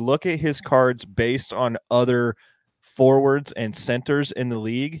 And if you look at his cards based on other forwards and centers in the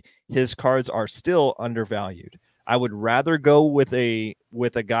league, his cards are still undervalued. I would rather go with a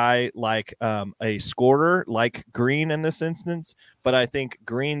guy like a scorer like Green in this instance, but I think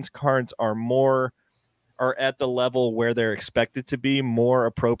Green's cards are at the level where they're expected to be more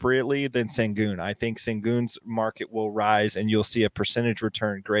appropriately than Şengün. I think Şengün's market will rise, and you'll see a percentage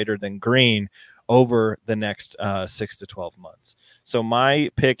return greater than Green over the next 6 to 12 months. So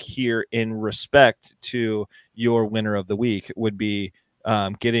my pick here in respect to your winner of the week would be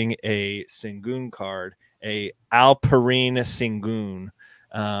getting a Şengün card, a Alperen Şengün,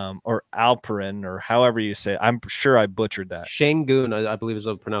 or Alperen, or however you say it. I'm sure I butchered that. Şengün, I believe, is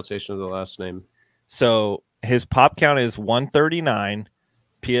the pronunciation of the last name. So his pop count is 139,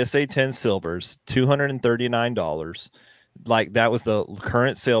 PSA 10 silvers, $239. Like, that was the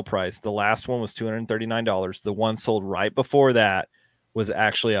current sale price. The last one was $239. The one sold right before that was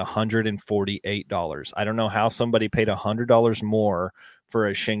actually $148. I don't know how somebody paid $100 more for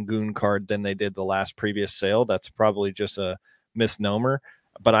a Şengün card than they did the last previous sale. That's probably just a misnomer.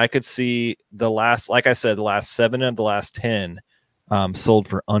 But I could see the last 7 of the last 10 sold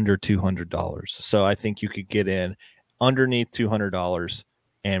for under $200. So I think you could get in underneath $200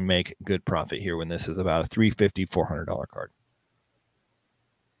 and make good profit here when this is about a $350, $400 card.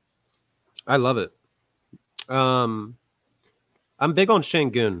 I love it. I'm big on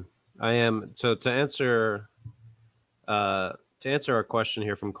Şengün. I am. So to answer our question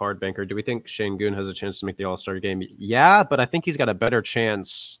here from Card Banker, do we think Şengün has a chance to make the All-Star game? Yeah, but I think he's got a better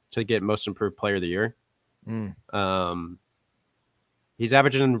chance to get Most Improved Player of the Year. He's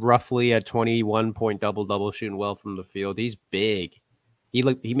averaging roughly a 21-point double-double, shooting well from the field. He's big. He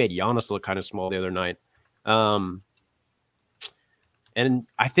made Giannis look kind of small the other night. And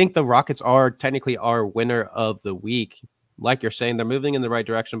I think the Rockets are technically our winner of the week, like you're saying, they're moving in the right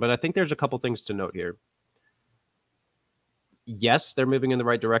direction, but I think there's a couple things to note here. Yes, they're moving in the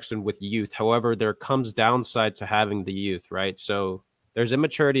right direction with youth. However, there comes downside to having the youth, right? So there's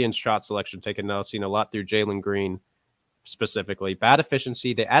immaturity in shot selection taken now, seen a lot through Jalen Green specifically. Bad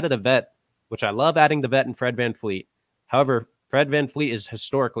efficiency. They added a vet, which I love adding the vet in Fred VanVleet. However, Fred VanVleet is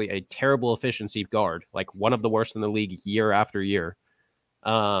historically a terrible efficiency guard, like one of the worst in the league year after year.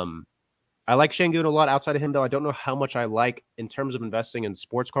 I like Şengün a lot. Outside of him, though, I don't know how much I like in terms of investing in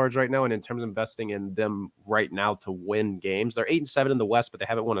sports cards right now and in terms of investing in them right now to win games. They're 8-7 in the West, but they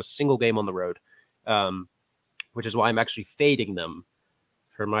haven't won a single game on the road, which is why I'm actually fading them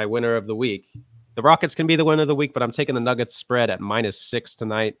for my winner of the week. The Rockets can be the winner of the week, but I'm taking the Nuggets spread at -6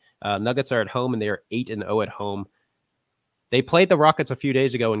 tonight. Nuggets are at home, and they are 8-0 at home. They played the Rockets a few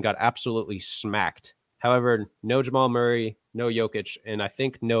days ago and got absolutely smacked. However, no Jamal Murray, no Jokic, and I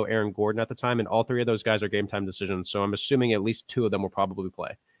think no Aaron Gordon at the time, and all three of those guys are game-time decisions, so I'm assuming at least two of them will probably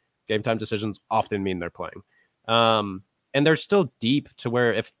play. Game-time decisions often mean they're playing. And they're still deep to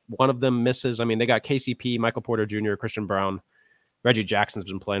where if one of them misses, I mean, they got KCP, Michael Porter Jr., Christian Brown, Reggie Jackson's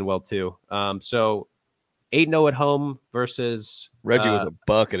been playing well too. So 8-0 at home versus... Reggie was a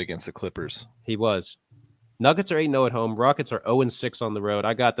bucket against the Clippers. He was. Nuggets are 8-0 at home. Rockets are 0-6 on the road.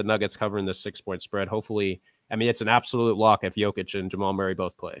 I got the Nuggets covering the 6-point spread. Hopefully, I mean, it's an absolute lock if Jokic and Jamal Murray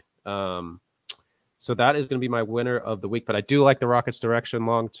both play. So that is going to be my winner of the week. But I do like the Rockets' direction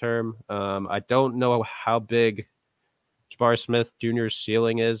long term. I don't know how big Jabari Smith Jr.'s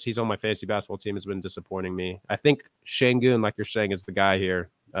ceiling is. He's on my fantasy basketball team. Has been disappointing me. I think Şengün, like you're saying, is the guy here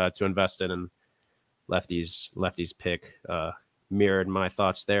to invest in. And Lefty's pick mirrored my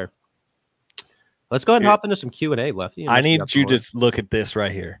thoughts there. Let's go ahead and hop into some Q&A, Lefty. I need you to look at this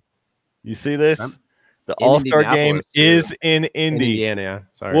right here. You see this? The All-Star game is in Indiana. Yeah.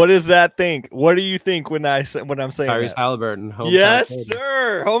 Sorry. What does that think? What do you think when I'm saying Tyrese that? Haliburton. Yes,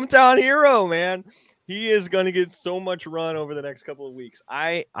 sir. Hometown hero, man. He is going to get so much run over the next couple of weeks.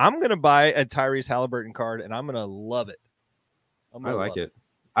 I'm going to buy a Tyrese Haliburton card, and I'm going to love it. I like it.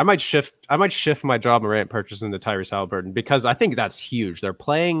 I might shift my Ja Morant purchase into Tyrese Haliburton because I think that's huge. They're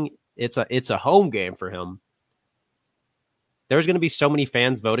playing. It's a home game for him. There's going to be so many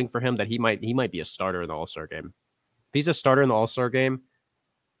fans voting for him that he might be a starter in the All-Star game. If he's a starter in the All-Star game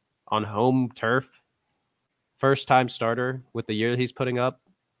on home turf, first-time starter with the year that he's putting up,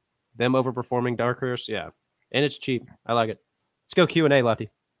 them overperforming Dark Horse, yeah. And it's cheap. I like it. Let's go Q&A, Lefty.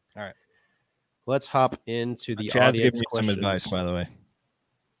 All right. Let's hop into the Chad's audience giving me some advice, by the way.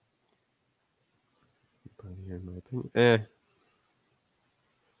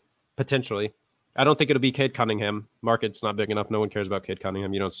 Potentially. I don't think it'll be Cade Cunningham. Market's not big enough. No one cares about Cade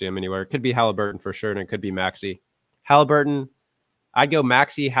Cunningham. You don't see him anywhere. It could be Haliburton for sure, and it could be Maxey. Haliburton, I'd go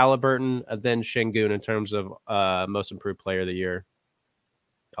Maxey, Haliburton, and then Şengün in terms of most improved player of the year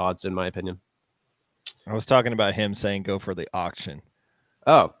odds, in my opinion. I was talking about him saying go for the auction.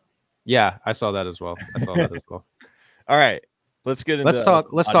 Oh, yeah, I saw that as well. All right, let's get into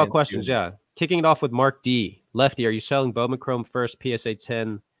Let's talk questions. Yeah, kicking it off with Mark D. Lefty, are you selling Bowman Chrome first PSA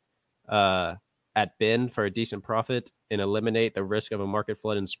 10 at bin for a decent profit and eliminate the risk of a market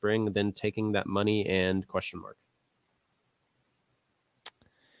flood in spring, then taking that money and question mark?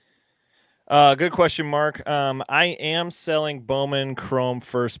 Good question, Mark. I am selling Bowman Chrome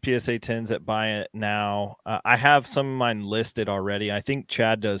first PSA 10s at Buy It Now. I have some of mine listed already. I think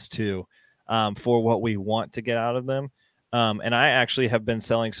Chad does too, for what we want to get out of them. And I actually have been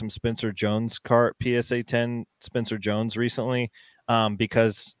selling some Spencer Jones cart PSA 10 Spencer Jones recently,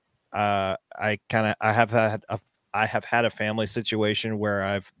 because I have had a family situation where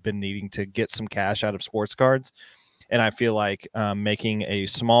I've been needing to get some cash out of sports cards. And I feel like making a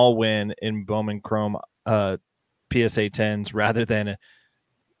small win in Bowman Chrome PSA 10s rather than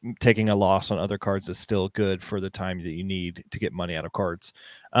taking a loss on other cards is still good for the time that you need to get money out of cards.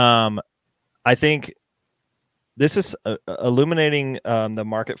 I think this is illuminating the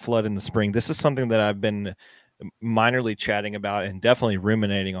market flood in the spring. This is something that I've been minorly chatting about and definitely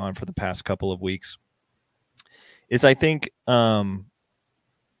ruminating on for the past couple of weeks. Is I think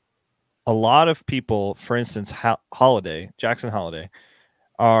a lot of people, for instance, Jackson Holiday,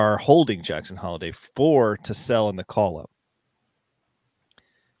 are holding Jackson Holiday to sell in the call-up.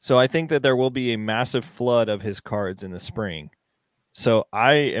 So I think that there will be a massive flood of his cards in the spring. So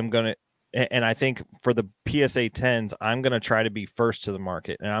I am going to, and I think for the PSA 10s, I'm going to try to be first to the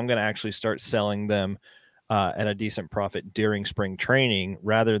market, and I'm going to actually start selling them at a decent profit during spring training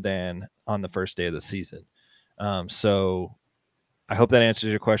rather than on the first day of the season. So I hope that answers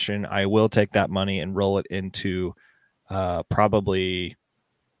your question. I will take that money and roll it into probably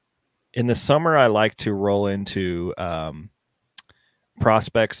in the summer, I like to roll into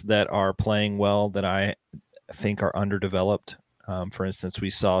prospects that are playing well that I think are underdeveloped. For instance, we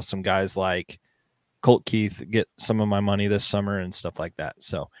saw some guys like Colt Keith get some of my money this summer and stuff like that.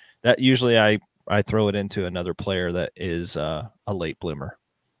 So that usually I throw it into another player that is a late bloomer.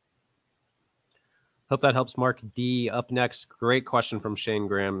 Hope that helps, Mark D. Up next, great question from Shane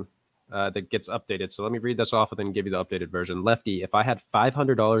Graham that gets updated. So let me read this off and then give you the updated version. Lefty, if I had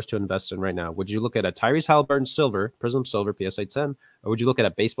 $500 to invest in right now, would you look at a Tyrese Haliburton Silver, Prizm Silver, PSA 10, or would you look at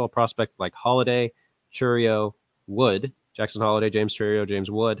a baseball prospect like Holiday, Churio, Wood, Jackson Holiday, James Churio,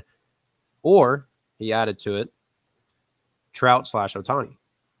 James Wood, or he added to it Trout / Ohtani?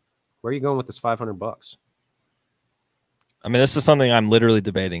 Where are you going with this $500? I mean, this is something I'm literally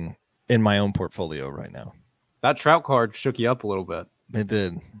debating in my own portfolio right now. That Trout card shook you up a little bit. It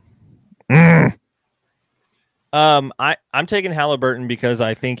did. I'm taking Haliburton because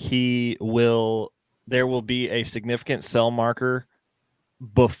I think there will be a significant sell marker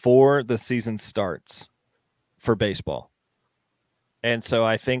before the season starts for baseball. And so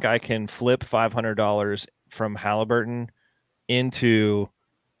I think I can flip $500 from Haliburton into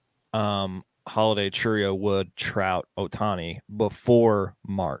Holiday, Churio, Wood, Trout, Ohtani before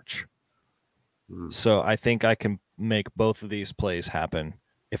March. So I think I can make both of these plays happen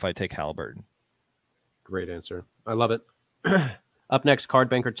if I take Haliburton. Great answer. I love it. Up next, Card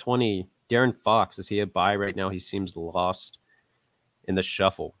Banker 20. Darren Fox. Is he a buy right now? He seems lost in the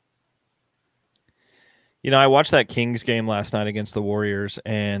shuffle. You know, I watched that Kings game last night against the Warriors,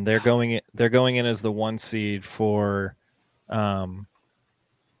 and they're going in as the 1 seed for, and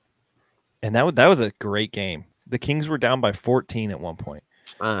that was a great game. The Kings were down by 14 at one point.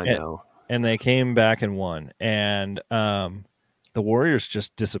 I know. And they came back and won. And the Warriors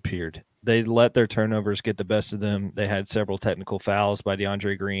just disappeared. They let their turnovers get the best of them. They had several technical fouls by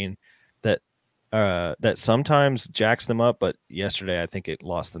DeAndre Green that sometimes jacks them up, but yesterday I think it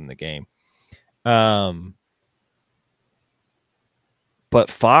lost them the game. But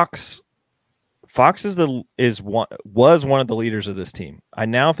Fox was one of the leaders of this team. I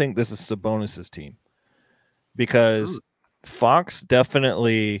now think this is Sabonis's team because Fox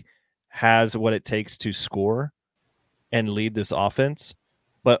definitely has what it takes to score and lead this offense.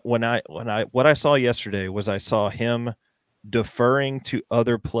 But what I saw yesterday was I saw him deferring to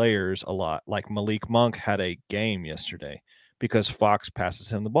other players a lot. Like Malik Monk had a game yesterday because Fox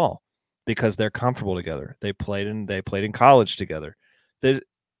passes him the ball because they're comfortable together. They played in college together.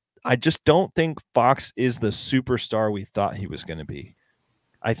 I just don't think Fox is the superstar we thought he was going to be.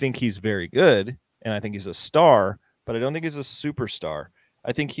 I think he's very good, and I think he's a star, but I don't think he's a superstar.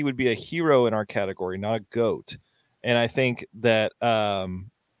 I think he would be a hero in our category, not a GOAT. And I think that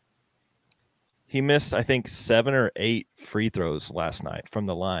he missed, 7 or 8 free throws last night from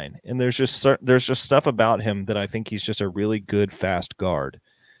the line. And there's just stuff about him that I think he's just a really good fast guard.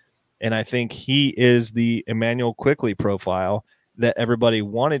 And I think he is the Emmanuel Quickley profile that everybody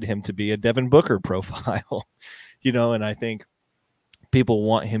wanted him to be, a Devin Booker profile. And I think people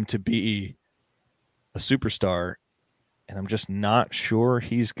want him to be a superstar, and I'm just not sure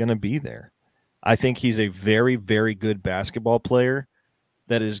he's going to be there. I think he's a very, very good basketball player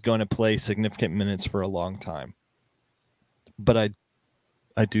that is going to play significant minutes for a long time. But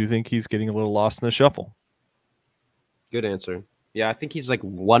I do think he's getting a little lost in the shuffle. Good answer. Yeah, I think he's like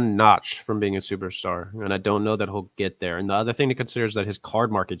one notch from being a superstar, and I don't know that he'll get there. And the other thing to consider is that his card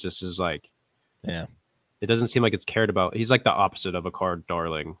market just is like, yeah, it doesn't seem like it's cared about. He's like the opposite of a card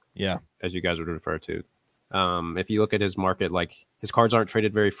darling, yeah, as you guys would refer to. If you look at his market, like his cards aren't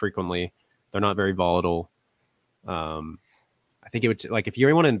traded very frequently. They're not very volatile. I think it would like if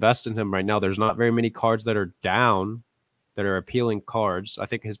you want to invest in him right now, there's not very many cards that are down that are appealing cards. I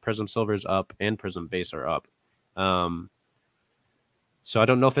think his Prizm Silvers up and Prizm Base are up. So I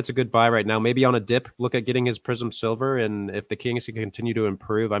don't know if it's a good buy right now. Maybe on a dip, look at getting his Prizm Silver, and if the Kings can continue to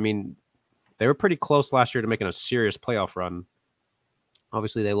improve. I mean, they were pretty close last year to making a serious playoff run.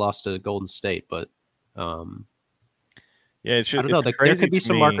 Obviously, they lost to Golden State, but yeah, I don't know. There could be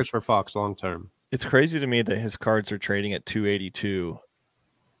some markers for Fox long term. It's crazy to me that his cards are trading at $282,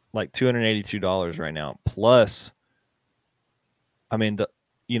 like $282 right now. Plus, I mean,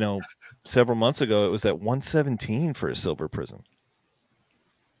 several months ago it was at $117 for a silver Prizm.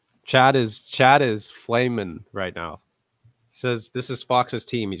 Chad is flaming right now. He says this is Fox's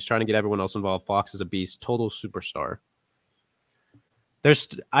team. He's trying to get everyone else involved. Fox is a beast, total superstar.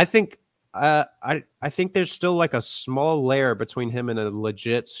 I think there's still like a small layer between him and a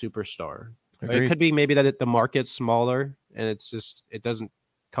legit superstar. Agreed. It could be maybe that the market's smaller and it doesn't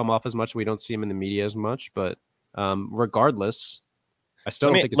come off as much. We don't see him in the media as much, but regardless, I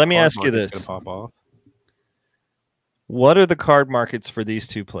still don't think let me ask you this. Gonna pop off. What are the card markets for these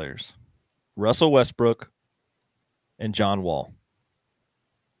two players? Russell Westbrook and John Wall.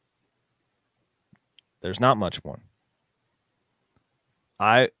 There's not much more.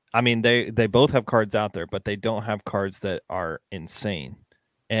 I mean, they both have cards out there, but they don't have cards that are insane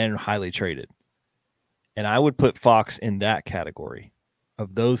and highly traded. And I would put Fox in that category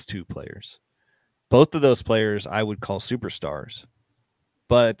of those two players. Both of those players I would call superstars.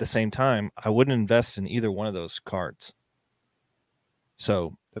 But at the same time, I wouldn't invest in either one of those cards.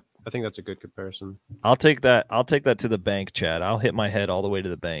 So I think that's a good comparison. I'll take that to the bank, Chad. I'll hit my head all the way to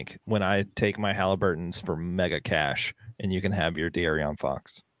the bank when I take my Haliburtons for mega cash, and you can have your De'Aaron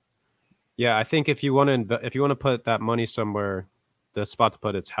Fox. Yeah, I think if you want to put that money somewhere, the spot to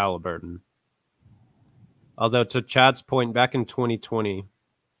put it's Haliburton. Although to Chad's point, back in 2020,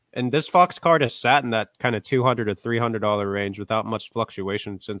 and this Fox card has sat in that kind of $200 to $300 range without much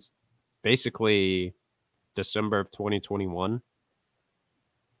fluctuation since basically December of 2021.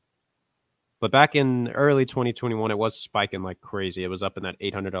 But back in early 2021, it was spiking like crazy. It was up in that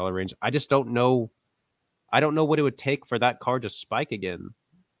 $800 range. I just don't know. I don't know what it would take for that card to spike again.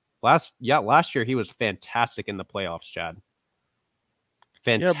 Last year he was fantastic in the playoffs, Chad.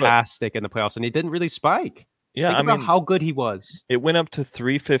 Fantastic in the playoffs, and he didn't really spike. Yeah, Think about how good he was. It went up to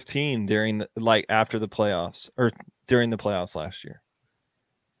 315 after the playoffs or during the playoffs last year.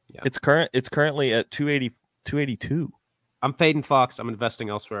 Yeah. It's currently at 282. I'm fading Fox. I'm investing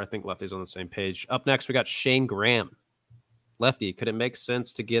elsewhere. I think Lefty's on the same page. Up next, we got Shane Graham. Lefty, could it make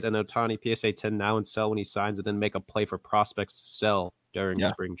sense to get an Ohtani PSA 10 now and sell when he signs and then make a play for prospects to sell during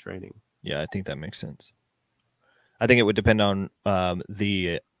spring training? Yeah, I think that makes sense. I think it would depend on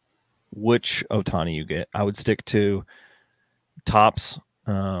which Ohtani you get. I would stick to Topps.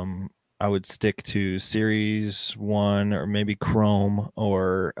 I would stick to Series 1 or maybe Chrome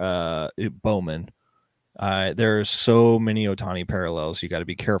or Bowman. There are so many Ohtani parallels. You got to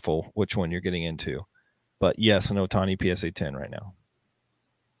be careful which one you're getting into. But yes, an Ohtani PSA 10 right now.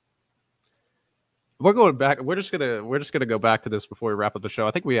 We're going back. We're just gonna go back to this before we wrap up the show.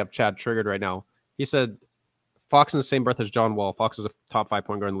 I think we have Chad triggered right now. He said Fox in the same breath as John Wall. Fox is a top 5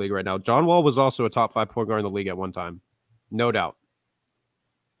 point guard in the league right now. John Wall was also a top 5 point guard in the league at one time, no doubt.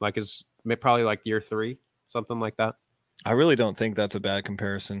 Like is probably like year 3, something like that. I really don't think that's a bad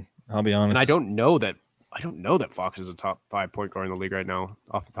comparison. I'll be honest. And I don't know that Fox is a top 5 point guard in the league right now,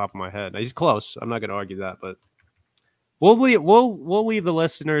 off the top of my head. Now, he's close. I'm not going to argue that, but we'll leave the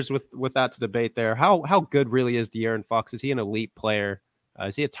listeners with that to debate there. How good really is De'Aaron Fox? Is he an elite player?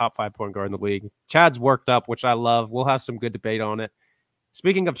 Is he a top 5 point guard in the league? Chad's worked up, which I love. We'll have some good debate on it.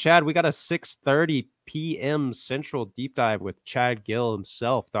 Speaking of Chad, we got a 6:30 p.m. Central deep dive with Chad Gill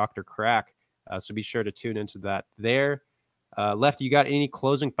himself, Dr. Crack. So be sure to tune into that there. Lefty, you got any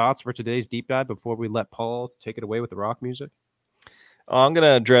closing thoughts for today's deep dive before we let Paul take it away with the rock music? I'm going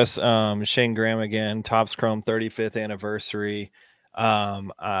to address Shane Graham again. Topps Chrome 35th anniversary.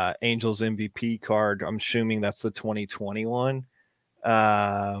 Angels MVP card. I'm assuming that's the 2021.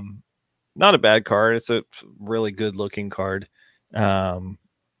 Not a bad card. It's a really good looking card. I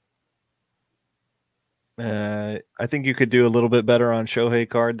think you could do a little bit better on Shohei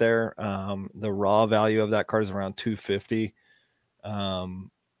card there. The raw value of that card is around $250. I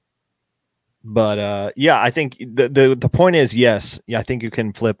think the point is, yes, I think you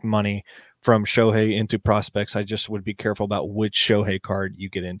can flip money from Shohei into prospects. I just would be careful about which Shohei card you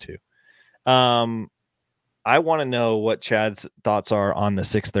get into. I want to know what Chad's thoughts are on the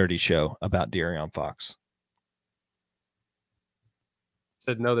 6:30 show about De'Aaron Fox.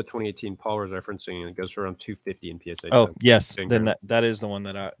 Said no, the 2018 Paul was referencing, and it goes for around 250 in PSA. Oh, yes. Then that is the one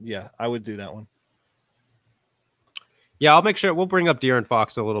that I would do that one. Yeah, I'll make sure we'll bring up De'Aaron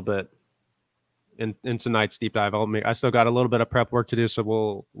Fox a little bit in tonight's deep dive. I still got a little bit of prep work to do,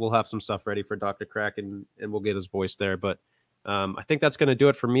 so we'll have some stuff ready for Dr. Crack and we'll get his voice there. But I think that's going to do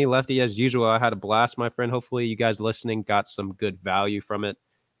it for me, Lefty. As usual, I had a blast, my friend. Hopefully you guys listening got some good value from it.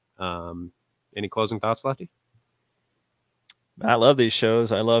 Any closing thoughts, Lefty? I love these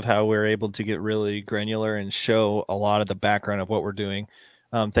shows. I love how we're able to get really granular and show a lot of the background of what we're doing.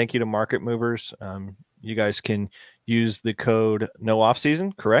 Thank you to Market Movers. You guys can use the code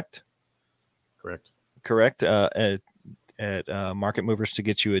NOOFFSEASON, correct? Correct. At Market Movers to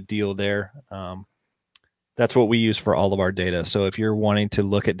get you a deal there. That's what we use for all of our data. So if you're wanting to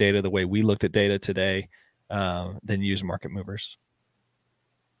look at data the way we looked at data today, then use Market Movers.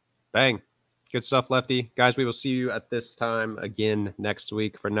 Bang. Good stuff, Lefty. Guys, we will see you at this time again next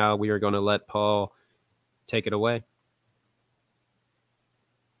week. For now, we are going to let Paul take it away.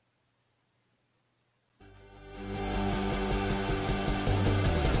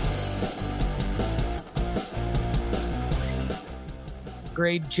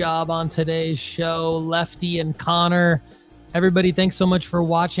 Great job on today's show, Lefty and Connor. Everybody, thanks so much for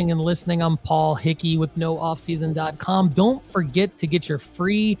watching and listening. I'm Paul Hickey with nooffseason.com. Don't forget to get your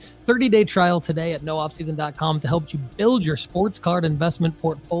free 30-day trial today at nooffseason.com to help you build your sports card investment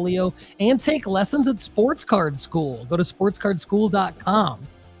portfolio and take lessons at Sports Card School. Go to sportscardschool.com.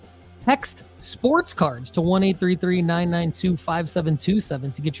 Text sports cards to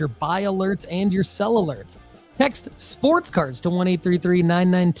 1-833-992-5727 to get your buy alerts and your sell alerts. Text sports cards to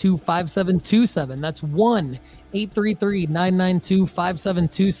 1-833-992-5727. That's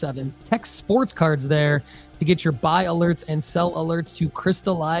 1-833-992-5727. Text sports cards there to get your buy alerts and sell alerts to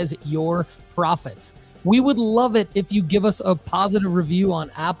crystallize your profits. We would love it if you give us a positive review on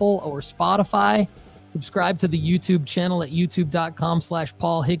Apple or Spotify. Subscribe to the YouTube channel at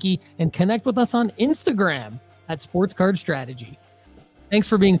youtube.com/Paul Hickey and connect with us on Instagram at Sports Card Strategy. Thanks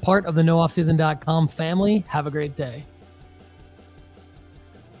for being part of the nooffseason.com family. Have a great day.